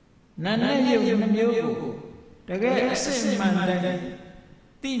နာနဲ့ယုံနှမျိုးကိုတကယ်အစစ်မှန်တဲ့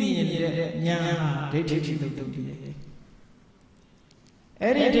သိမြင်တဲ့ဉာဏ်ဟာဒိဋ္ဌိသုတ်တိ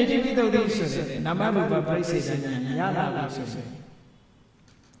အဲ့ဒီဒိဋ္ဌိသုတ်တိဆိုတဲ့နာမရူပပရိစ္ဆေသဉာဏ်ရလာလို့ဆိုရင်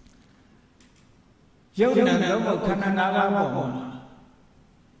ယုံနာလုံးကိုခန္ဓာ၅ပါးပေါ်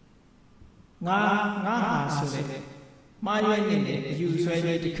မှာငါဟာဆိုတဲ့မှားရွေးနေတဲ့အယူဆွဲ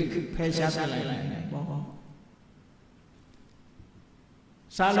တွေတစ်ခုဖယ်ရှားပြလိုက်တယ်ပေါ့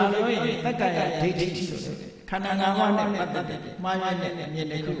စာလုံးပြောရင်တက္ကရာဒိဋ္ဌိဆိုတဲ့ခန္ဓာ၅ပါးနဲ့ပတ်သက်တဲ့မှားရွေးတဲ့အမြင်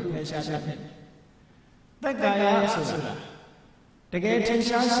တစ်ခုဖယ်ရှားပြတယ်တက္ကရာဆိုတာတကယ်ထင်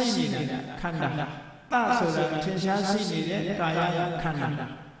ရှားရှိနေတဲ့ခန္ဓာတဆိုတာထင်ရှားရှိနေတဲ့ကာယခန္ဓာ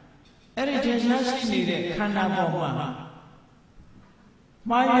အဲ့ဒီထင်ရှားရှိနေတဲ့ခန္ဓာပေါ်မှာ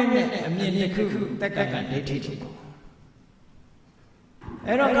မှားရတဲ့အမြင်တစ်ခုတက္ကကဒိဋ္ဌိပေါ့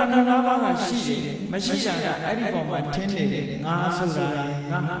အဲ့တော့ခန္ဓာ၅ပါးကရှိတယ်မရှိတာကအဲ့ဒီပေါ်မှာထင်းနေတယ်ငါဆိုတာ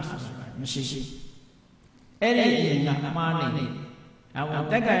ငါဟာဆိုတာမရှိရှိအဲ့ဒီအမြင်ကမှားနေတယ်အဲ့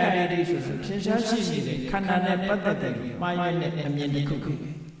တက္ကရာဒိဋ္ဌိဆိုထင်ရှားရှိနေတဲ့ခန္ဓာနဲ့ပတ်သက်တဲ့မှားရတဲ့အမြင်တစ်ခု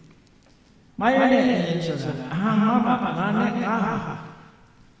မှားရတဲ့အမြင်ဆိုတာအာမငါနဲ့ငါဟာ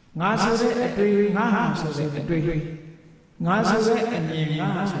ငါဆိုတဲ့အတွေ့ငါဟာဆိုတဲ့အတွေ့ငါဆိုတဲ့အမြင်ငါ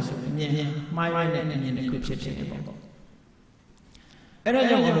ဆို မှားရတဲ့အမြင်တစ်ခုဖြစ်တယ်ပေါ့အဲ့ဒါ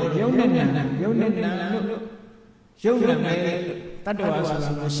ကြောင့်ယုံနဲ့နံယုံနဲ့နံလို့ယုံနဲ့မဲတတ္တဝါဆို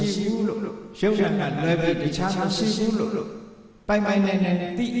တာမရှိဘူးလို့ယုံနဲ့ကလွယ်ပြီးတခြားမရှိဘူးလို့ပိုင်ပိုင်နဲ့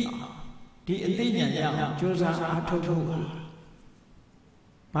သိဒီအသိဉာဏ်ရအောင်ကြိုးစားအားထုတ်ဖို့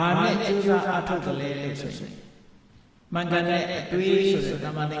ဘာနဲ့ကြိုးစားအားထုတ်တယ်လဲဆိုရင်မှန်ကန်တဲ့အတွေးဆိုတဲ့သ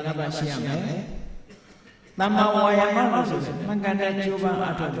မ္မာသင်္ကပ္ပရှိရမယ်သမ္မာဝါယာမလို့ဆိုရင်မှန်ကန်တဲ့ကြိုးပမ်း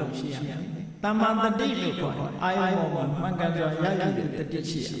အားထုတ်ဖို့ရှိရမယ်သမ္မာတတိလို့ခေါ်တယ်အာယုံပေါ်မှာမှန်ကန်စွာရယူတဲ့တတိ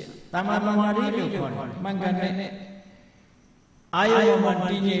ရှိရသမ္မာသမာဓိလို့ခေါ်တယ်မှန်ကန်တဲ့အာယုံပေါ်မှာ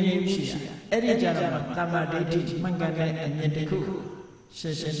တည်ငြိမ်မှုရှိရအဲ့ဒီကြတော့သမ္မာဒိဋ္ဌိမှန်ကန်တဲ့အမြင်တစ်ခုရှ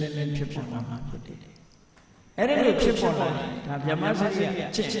င်းရှင်းလင်းလင်းဖြစ်ပေါ်လာမှာဖြစ်တယ်အဲ့ဒီလိုဖြစ်ပေါ်လာဒါဗြဟ္မစရိယ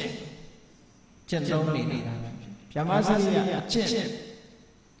အကျင့်သုံးနေတာဗြဟ္မစရိယအကျင့်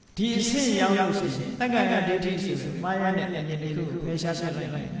ဒီအဆင့်ရောက်လို့ဆိုရင်တက္ကရာဒိဋ္ဌိဆိုမာယာနဲ့အမြင်တစ်ခုဖယ်ရှားဆက်လို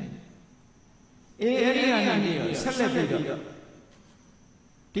က်အဲ့ဒီကနေပြီးဆက်လက်ပြီးတော့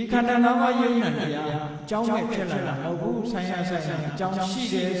ဒီခန္ဓာနာမယုံနဲ့တရားအကြောင်းပဲဖြစ်လာတာမဟုတ်ဘူးဆိုင်ရာဆိုင်ရာအကြောင်းရှိ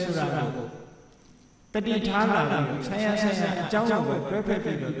တယ်ဆိုတာကိုတတိထားလာပြီးဆိုင်ရာဆိုင်ရာအကြောင်းကိုပဲတွဲဖက်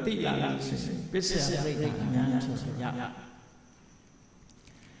ပြီးတော့သိလာလို့ဆိုရင်ပစ္စယပရိက္ခဉာဏ်ဆိုရ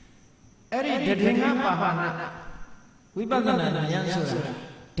အဲ့ဒီတထေငါပါဟနာဝိပဿနာဉာဏ်ဆိုတာ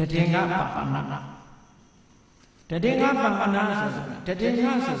တထေငါပါဟနာတထေငါပါဟနာဆိုတာတထေ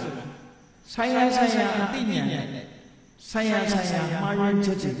ငါဆိုတာဆိုင်ရာဆိုင်ရာအသိဉာဏ်နဲ့ဆိုင်ရာဆိုင်ရာမှားယွင်းချ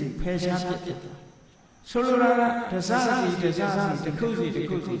က်တွေဖယ်ရှားပြစ်ဆိုလိုတာကတစားစီတစ်ခုစီ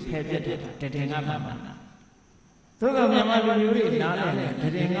ဖယ်ပြစ်တယ်တထေငါပါဟနာသို့သောမြန်မာလူမျိုးတွေနားလည်တ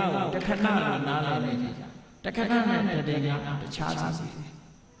ယ်တထေငါကိုတခဏလို့နားလည်တယ်တခဏနဲ့တထေငါတခြားစီ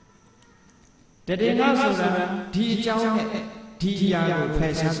တထေငါဆိုတာဒီအကြောင်းနဲ့ဒီအရာကိုဖ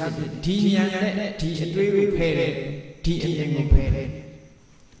ယ်ရှားပြစ်တယ်ဒီဉာဏ်နဲ့ဒီအတွေးကိုဖယ်တယ်ဒီအမြင်ကိုဖယ်တယ်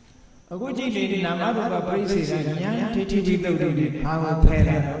အခုကြည့်နေနာမရူပပရိစ္ဆေဒဉာဏ်ဒိဋ္ဌိတိတုတ်တွေဘာကိုဖယ်တ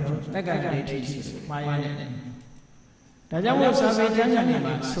ယ်တက္ကရာဒိဋ္ဌိဆိုမှားရတယ်ဒါကြောင့်မို့စာပေကျမ်းစာတွေ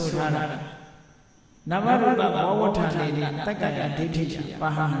မှာဆိုထားတာနာမရူပဘောဝဋ္ဌာနေတက္ကရာဒိဋ္ဌိပါ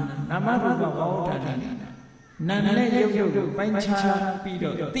ဟနာမရူပဘောဝဋ္ဌာနေနာနဲ့ရုပ်ကိုပိုင်းခြားပြီး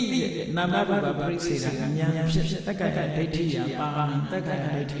တော့သိရနာမရူပပရိစ္ဆေဒဉာဏ်ဖြစ်တက္ကရာဒိဋ္ဌိပါဟတက္ကရာ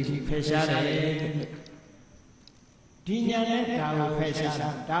ဒိဋ္ဌိကိုဖယ်ရှားတယ်ဒီဉာဏ်နဲ့ဒါကိုဖယ်ရှား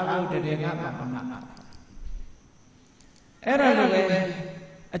တာဒါကိုတထေငါပါဟနာအဲ့ဒါလိုပဲ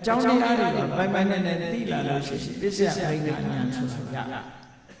အကြောင်းတရားတွေပိုင်ပိုင်နဲ့သိလာလို့ရှိရင်ပစ္စယပရိက္ခဉာဏ်ဆိုတာရ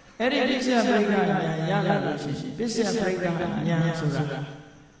အဲ့ဒီပစ္စယပရိက္ခဉာဏ်ရလာလို့ရှိရင်ပစ္စယပရိက္ခဉာဏ်ဆိုတာ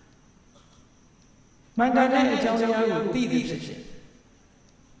မှန်ကန်တဲ့အကြောင်းတရားကိုသိသိဖြစ်ဖြစ်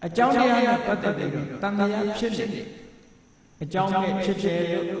အကြောင်းတရားနဲ့ပတ်သက်ပြီးတော့တန်တရားဖြစ်ဖြစ်အကြောင်းနဲ့ဖြစ်တယ်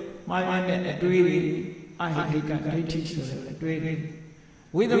လို့မှားရတဲ့အတွေးတွေအဟိတိကဒိဋ္ဌိဆိုတဲ့အတွေးတွေ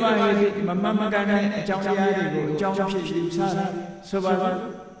ဝိသမဟိမမမကန်တဲ့အကြောင်းတရားတွေကိုအကြောင်းဖြစ်ယူဆတာဆိုပါစို့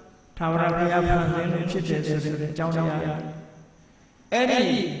သာဝရဘုရားဖန်ဆင်းလို့ဖြစ်တယ်ဆိုတဲ့အကြောင်းတရားအဲ့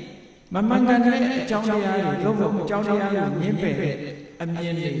ဒီမမှန်ကန်တဲ့အကြောင်းတရားတွေလုံးဝအကြောင်းတရားကိုမြင်ပယ်တဲ့အမြ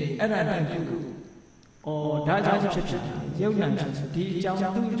င်တွေအဲ့ဒါတခုဒါကြောင့်ဖြစ်ရုပ်နာဆိုဒီအကြောင်း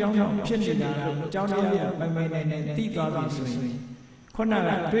သူ့အကြောင်းကြောင့်ဖြစ်နေတာလို့အကြောင်းတရားပိုင်ပိုင်နဲ့သိသွားပြီဆိုရင်ခုနက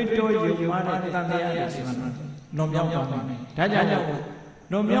တွေးတောယုံမှားတဲ့တန်တရားတွေဆိုတာလွန်မြောက်သွားတယ်ဒါကြောင့်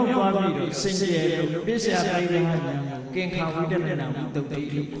လွန်မြောက်သွားပြီးတော့စင်ကြယ်လို့ပစ္စယပရိက္ခဉာဏ်ကိုကင်္ခာဝိတ္တနာဝိတုဒ္ဓိ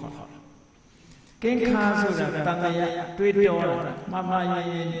လို့ခေါ်တယ်ကင်္ခာဆိုတာတန်တရားတွေးတောတာမှားမှားရ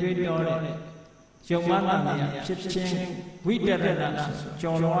င်တွေးတောတဲ့ယုံမှားတန်တရားဖြစ်ခြင်းဝိတ္တနာ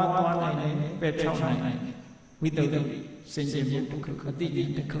ကျော်လွှားသွားနိုင်တယ်ပယ်ဖြောင်းနိုင်တယ်ဝိတုဒ္ဓိစင်ကြယ်မှုတစ်ခုအတိအကျ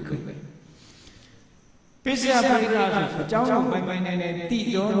တစ်ခုပဲပစ္စယပရိက္ခဆိုအကြောင်းကိုပိုင်ပိုင်နဲ့တိ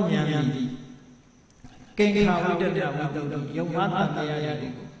တော်ဉာဏ်သည်ကင်္ခာဝိတ္တနာဝိတုဒ္ဓိယုံမှားတန်တရားတွေ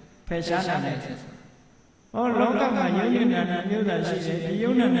ကိုဖယ်ရှားနိုင်တယ်လောကမှာယုံဉာဏ်နဲ့မျိုးသာရှိတယ်ဒီ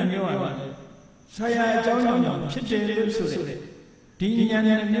ယုံဉာဏ်နဲ့မျိုးရပါဆရာအကြောင်းကြောင့်ဖြစ်တယ်လို့ဆိုတဲ့ဒီဉာဏ်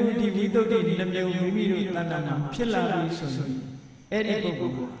နဲ့မျိုးဒီဝိတုဒ္ဓိနှမျိုးမိမိတို့တဏ္ဍာမှာဖြစ်လာပြီဆိုရင်အဲ့ဒီပု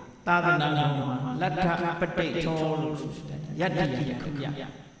ဂ္ဂိုလ်သာသနာတော်မှာလတ္ထပဋိထောလို့ဆိုတဲ့ယတ္တိယခုရ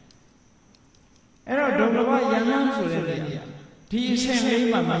အဲ့တော့ဒုံလဘယဟန်ဆိုတဲ့ဒီအဆင့်လေး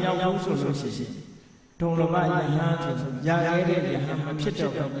မှမရောက်ဘူးဆိုလို့ရှိရင်ဒုံလဘယဟန်ဆိုရခဲ့တဲ့ယဟန်မဖြစ်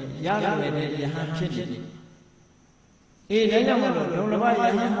တော့ဘူးရလာတဲ့ယဟန်ဖြစ်နေတယ်ဒါကြောင့်မလို့ဒုံလဘယ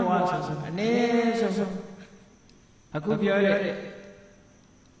ဟန်ဘဝဆိုအနည်းဆုံးအခုပြောတဲ့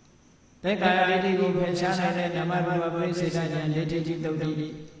တက္ကရာဒိဋ္ဌိကိုဖယ်ရှားနိုင်တဲ့နာမရူပပရိစ္ဆေဒဉာဏ်ဒိဋ္ဌိတိတုတ်တိ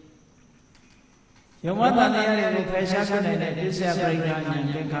ယုံမတန်တရားတွေကိုဖယ်ရှားနိုင်တဲ့ပစ္စယပရိက္ခဉာဏ်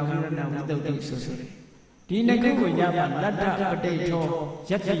ကင်္ခာဝိရဏဝိတုဒ္ဓိဆိုတဲ့ဒီနှစ်ခုကိုရပါလတ္ထပဋိထော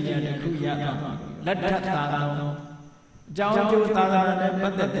ယတ္တိယတစ်ခုရပါလတ္ထသာသော ကြောင်းကျိုးသာသနာနဲ့ပ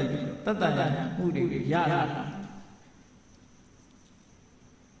တ်သက်ပြီးတတ်တန်မှုတွေရလာ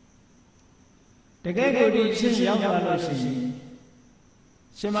တကယ်ကိုဒီရှင်းရောက်သွားလို့ရှိရင်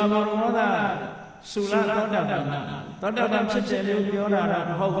ရှင်မဘောရမောသာသုလသောတာပန်သောတာပန်ဖြစ်တယ်လို့ပြောတာတော့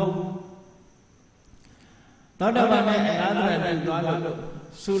မဟုတ်ဘူးသောတာပန်နဲ့အလားတူနဲ့သွားလို့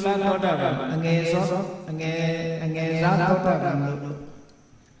သုလသောတာပန်အငယ်စားသောတာပန်လို့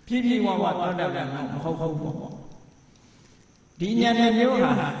ပြည့်ပြည့်ဝဝသောတာပန်မဟုတ်ဘူးပေါ့ဒီဉာဏ်နဲ့မျိုး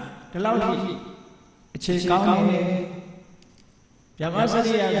ဟာဒီလောက်ထိအခြေကောင်းနေဗျာမစ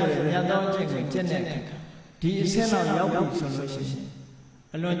ရိယဆိုတဲ့မြတ်သောအချက်ကိုကျင့်တဲ့ဒီအဆင့်လောက်ရောက်ပြီဆိုလို့ရှိရင်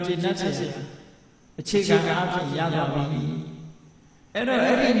အလွန်ကျေနပ်စေအခြေခံအဖြစ်ရသွားပြီအဲ့တော့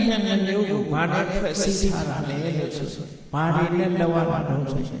အဲ့ဒီဉာဏ်နဲ့မျိုးကိုဘာနဲ့ဖွဲ့စည်းထားတာလဲလို့ဆိုဘာတွေနဲ့လောက်ရတာတော့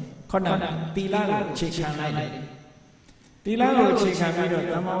ဆိုရင်ခုနသီလကိုအခြေခံလိုက်တယ်သီလကိုအခြေခံပြီးတော့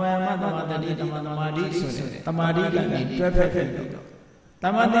သမ္မာဝါယာမသမ္မာတတိသမ္မာသမာဓိဆိုတဲ့သမာဓိကနေတွဲဖက်ပြီးတော့သ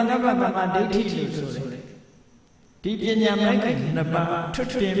မ္မာသင်္ကပ္ပသမ္မာဒိဋ္ဌိလို့ဆိုတဲ့ဒီပညာမိုက်ကနှစ်ပါးထွတ်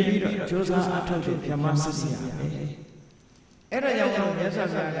တင်ပြီးတော့ကြိုးစားအထောက်အပံ့ဗြဟ္မစရိယပဲအဲ့ဒါကြောင့်မြတ်စွာ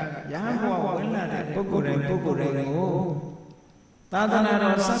ဘုရားကယဟန်ဘဝဝင်လာတဲ့ပုဂ္ဂိုလ်တိုင်းကိုသာသနာ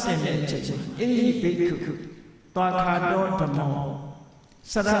တော်စတင်တဲ့အချိန်အေဟိဘိက္ခုသွားခါတော်ဓမ္မော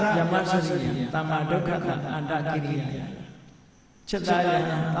စရဗြဟ္မစရိယသမ္မာဒုက္ခသအန္တကိရိယာချက်သားယ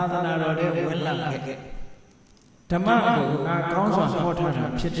သာသနာတော်တဲ့ဝင်လာခဲ့ဓမ္မကိုငါကောင်းစွာဟောထားတာ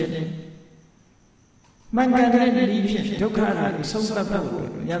ဖြစ်တယ်မင်္ဂလာတဲ့ဤဖြင့်ဒုက္ခကိုဆုံးသတ်ဖို့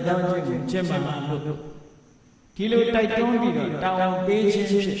ရသောခြင်းကိုကျင့်ပါလို့ဒီလိုတိုက်တွန်းပြီးတော့တောင်းပေးခြင်း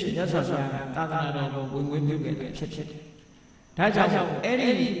ဖြင့်မြတ်စွာဘုရားသာသနာတော်ကိုဝင်ပြုခဲ့တဲ့ဖြစ်တယ်ဒါကြောင့်အဲ့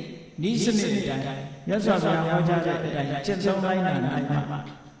ဒီဤစနစ်အတိုင်းမြတ်စွာဘုရားဟောကြားတဲ့အတိုင်းကျင့်သုံးလိုက်နိုင်မှာ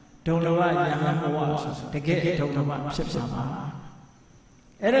ဒုံလဘယဟန်ဘဝဆိုတကယ်ဒုံလဘဖြစ်ပါမှာ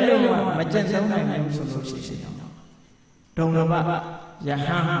အဲ့ဒါလို့မကျင့်သုံးနိုင်ဘူးဆိုလို့ရှိရင်ဒုံလဘယဟန်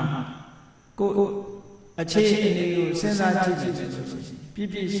ကိုအခြေအနေကိုစဉ်းစားကြည့်ကြည့်ဆိုလို့ရှိရင်ပြည့်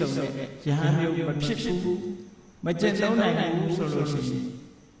ပြည့်စုံတဲ့ယဟန်မျိုးမဖြစ်ဘူးမကျင့်သုံးနိုင်ဘူးဆိုလို့ရှိ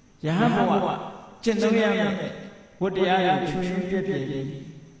ရင်ယဟန်ဘဝကျင့်သုံးရမယ်ဝတ္တရားကိုချွေပြည့်ပြည့်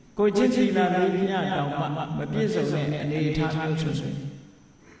ကိုကျင့်သီလလေးညတောင်မှမပြည့်စုံတဲ့အနေအထားမျိုးဆိုရင်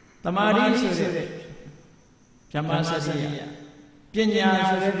သမာဓိဆိုတဲ့ဗြဟ္မစရိယပညာ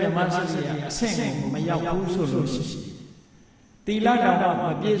ဆိုတဲ့ဗြဟ္မစရိယအဆင့်ကိုမရောက်ဘူးဆိုလို့ရှိရင်သီလတောင်မှ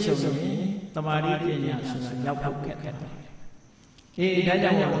မပြည့်စုံရင်သမာဓိပညာဆိုတာရောက်ဖို့ခက်တယ်။အေးဒါ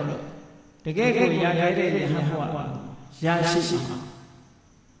ကြောင့်မို့လို့တကယ်ကိုရခဲ့တဲ့ယဟန်ဘဝရရှိ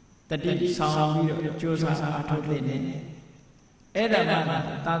တတိဆောင်ပြီးတော့ကြိုးစားအားထုတ်တဲ့နေအဲ့ဒါမှ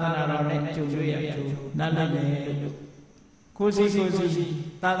သာသနာတော်နဲ့ကြုံတွေ့ရကြိုးနတ်လည်းလို့ကိုစီ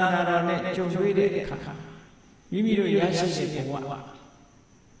သာသနာတော်နဲ့ကြုံတွေ့တဲ့အခါမိမိတို့ရရှိတဲ့ဘဝယဟ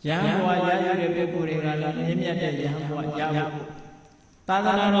န်ဘဝရရတဲ့ပုဂ္ဂိုလ်တွေကလည်းမြင့်မြတ်တဲ့ယဟန်ဘဝရဖို့သာသ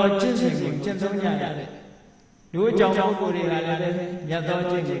နာတော်ကျင့်စဉ်ကိုကျင့်သုံးကြရတယ်လူအကြောင်းပုဂ္ဂိုလ်တွေကလည်းမြတ်သော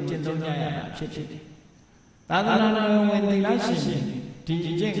ကျင့်ကိုကျင့်သုံးကြရတာဖြစ်တယ်သာသနာတော်ဝင်သီလရှင်ဒီ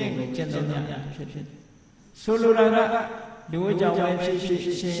ကျင့်ကိုကျင့်သုံးကြရဖြစ်တယ်ဆိုလိုတာကလူအကြောင်းပဲဖြစ်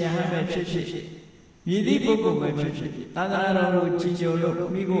ရှင်ယဟန်ပဲဖြစ်မြည်သည့်ပုဂ္ဂိုလ်ပဲဖြစ်သာသနာတော်ကိုကြည်ညိုလို့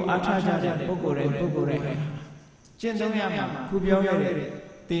မိကိုအားထားကြတဲ့ပုဂ္ဂိုလ်တွေကျင့်သုံးရမှာခုပြောခဲ့တဲ့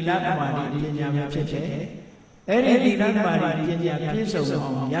သီလသမာဓိပညာပဲဖြစ်တယ်အဲ့ဒီသီလသမာဓိပညာပြည့်စုံအော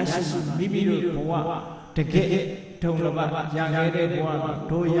င်ရရှိမိမိတို့ဘဝတကယ်ဒုံလဘရခဲ့တဲ့ဘဝ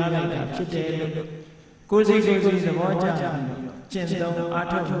တို့ရလိုက်တာဖြစ်တယ်လို့ကိုယ်စိတ်သဘောကျကျင့်သုံးအား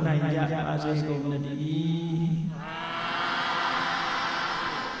ထုတ်နိုင်ကြပါစေကုန်သတည်း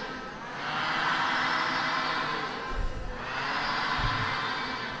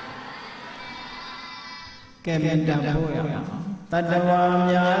ကဲမြတ်တဖို့ရအောင်တတဝါ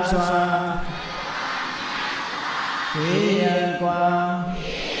များစွာဘေးရန်ကွာ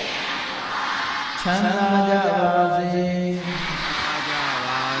ချမ်းသာကြပါစေ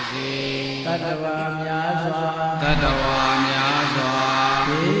တတဝါများစွာ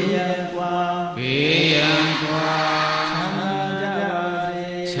ဘေးရန်ကွာ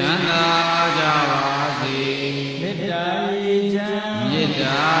ချမ်းသာကြပါစေမေတ္တာရေချ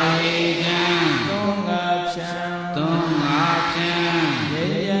မ်းသုံးငါဖြန့်ငြိ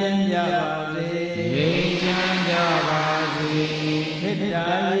မ်းချမ်းကြပါစေမေတ္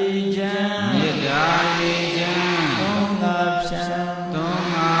တာရေချမ်းသုံး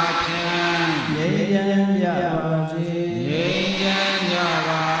ငါဖြန့်ငြိမ်းချမ်းကြပါစေ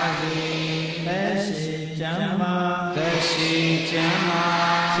သက်ရှိချမ်း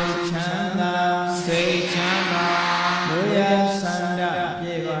သာစိတ်ချမ်းသာလိုရာဆန္ဒ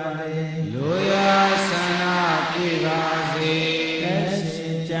ပြေပါစေသက်ရှိ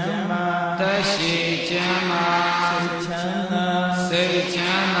ချမ်းသာစိတ်ချမ်း ချ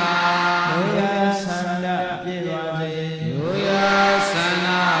မ်းသာဒုယဆန္ဒပြေပါစေဒုယဆန္ဒ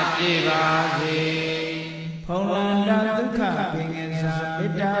ပြေပါစေဖုံလန္တာဒုက္ခပင်ကစားမေ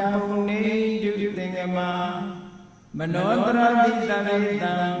တ္တာပုံနေတုသင်္ကမမနောတရတိတရိ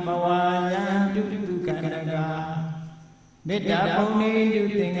တံဘဝယံတုတုကန္တကမေတ္တာပုံနေတု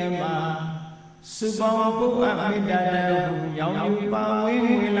သင်္ကမစုပေါင်းပုအပ်မေတ္တာတော်ရောင်ယူပါဝင်း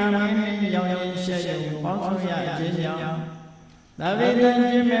ဝေလာမင်းနှင့်ရောင်ရင်ရှက်ရုံပေါင်းဆောင်ရခြင်းကြောင့်သဗ္ဗေတံ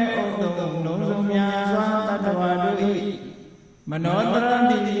ခြင်းမဲ့ဥဒ္ဒုံလုံးစုံများစွာတတ္တဝါတို့၏မနောတရ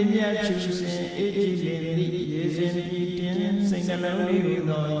တိမြတ်ချူစဉ်အေကြည်လင်သည့်ရေစဉ်ပြည်တင်းစိတ်နှလုံးလေးဟူ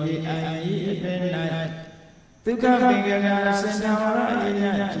သောရေအိုင်ဤအတွင်၌ဒုက္ခပင်ကစင်တော်ရအည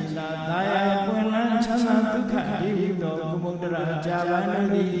ကျင်သာသာယာပွင့်လန်းချမ်းသာဒုက္ခဒီဟူသောဘုမုဒ္ဒရာကြာပန်တို့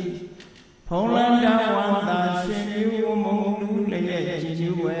သည်ဖုံးလန်းတဝန္တာရှင်မြူမုံလူလည်းကြည်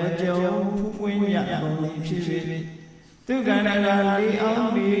ကျူးဝဲကြောဖူးပွင့်မြတ်ဘုံဖြစ်၍သူကန္တကလေးအောင်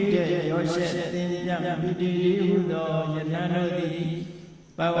ပြီးတဲ့ရောရှက်သင်ပြပိတိဟူသောယတန်တို့သည်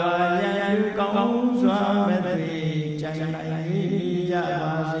ဘဝရန်ယူကောင်းစွာမဲ့သွေကြံနိုင်ကြ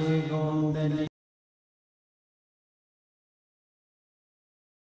ပါစေကုန်သတည်း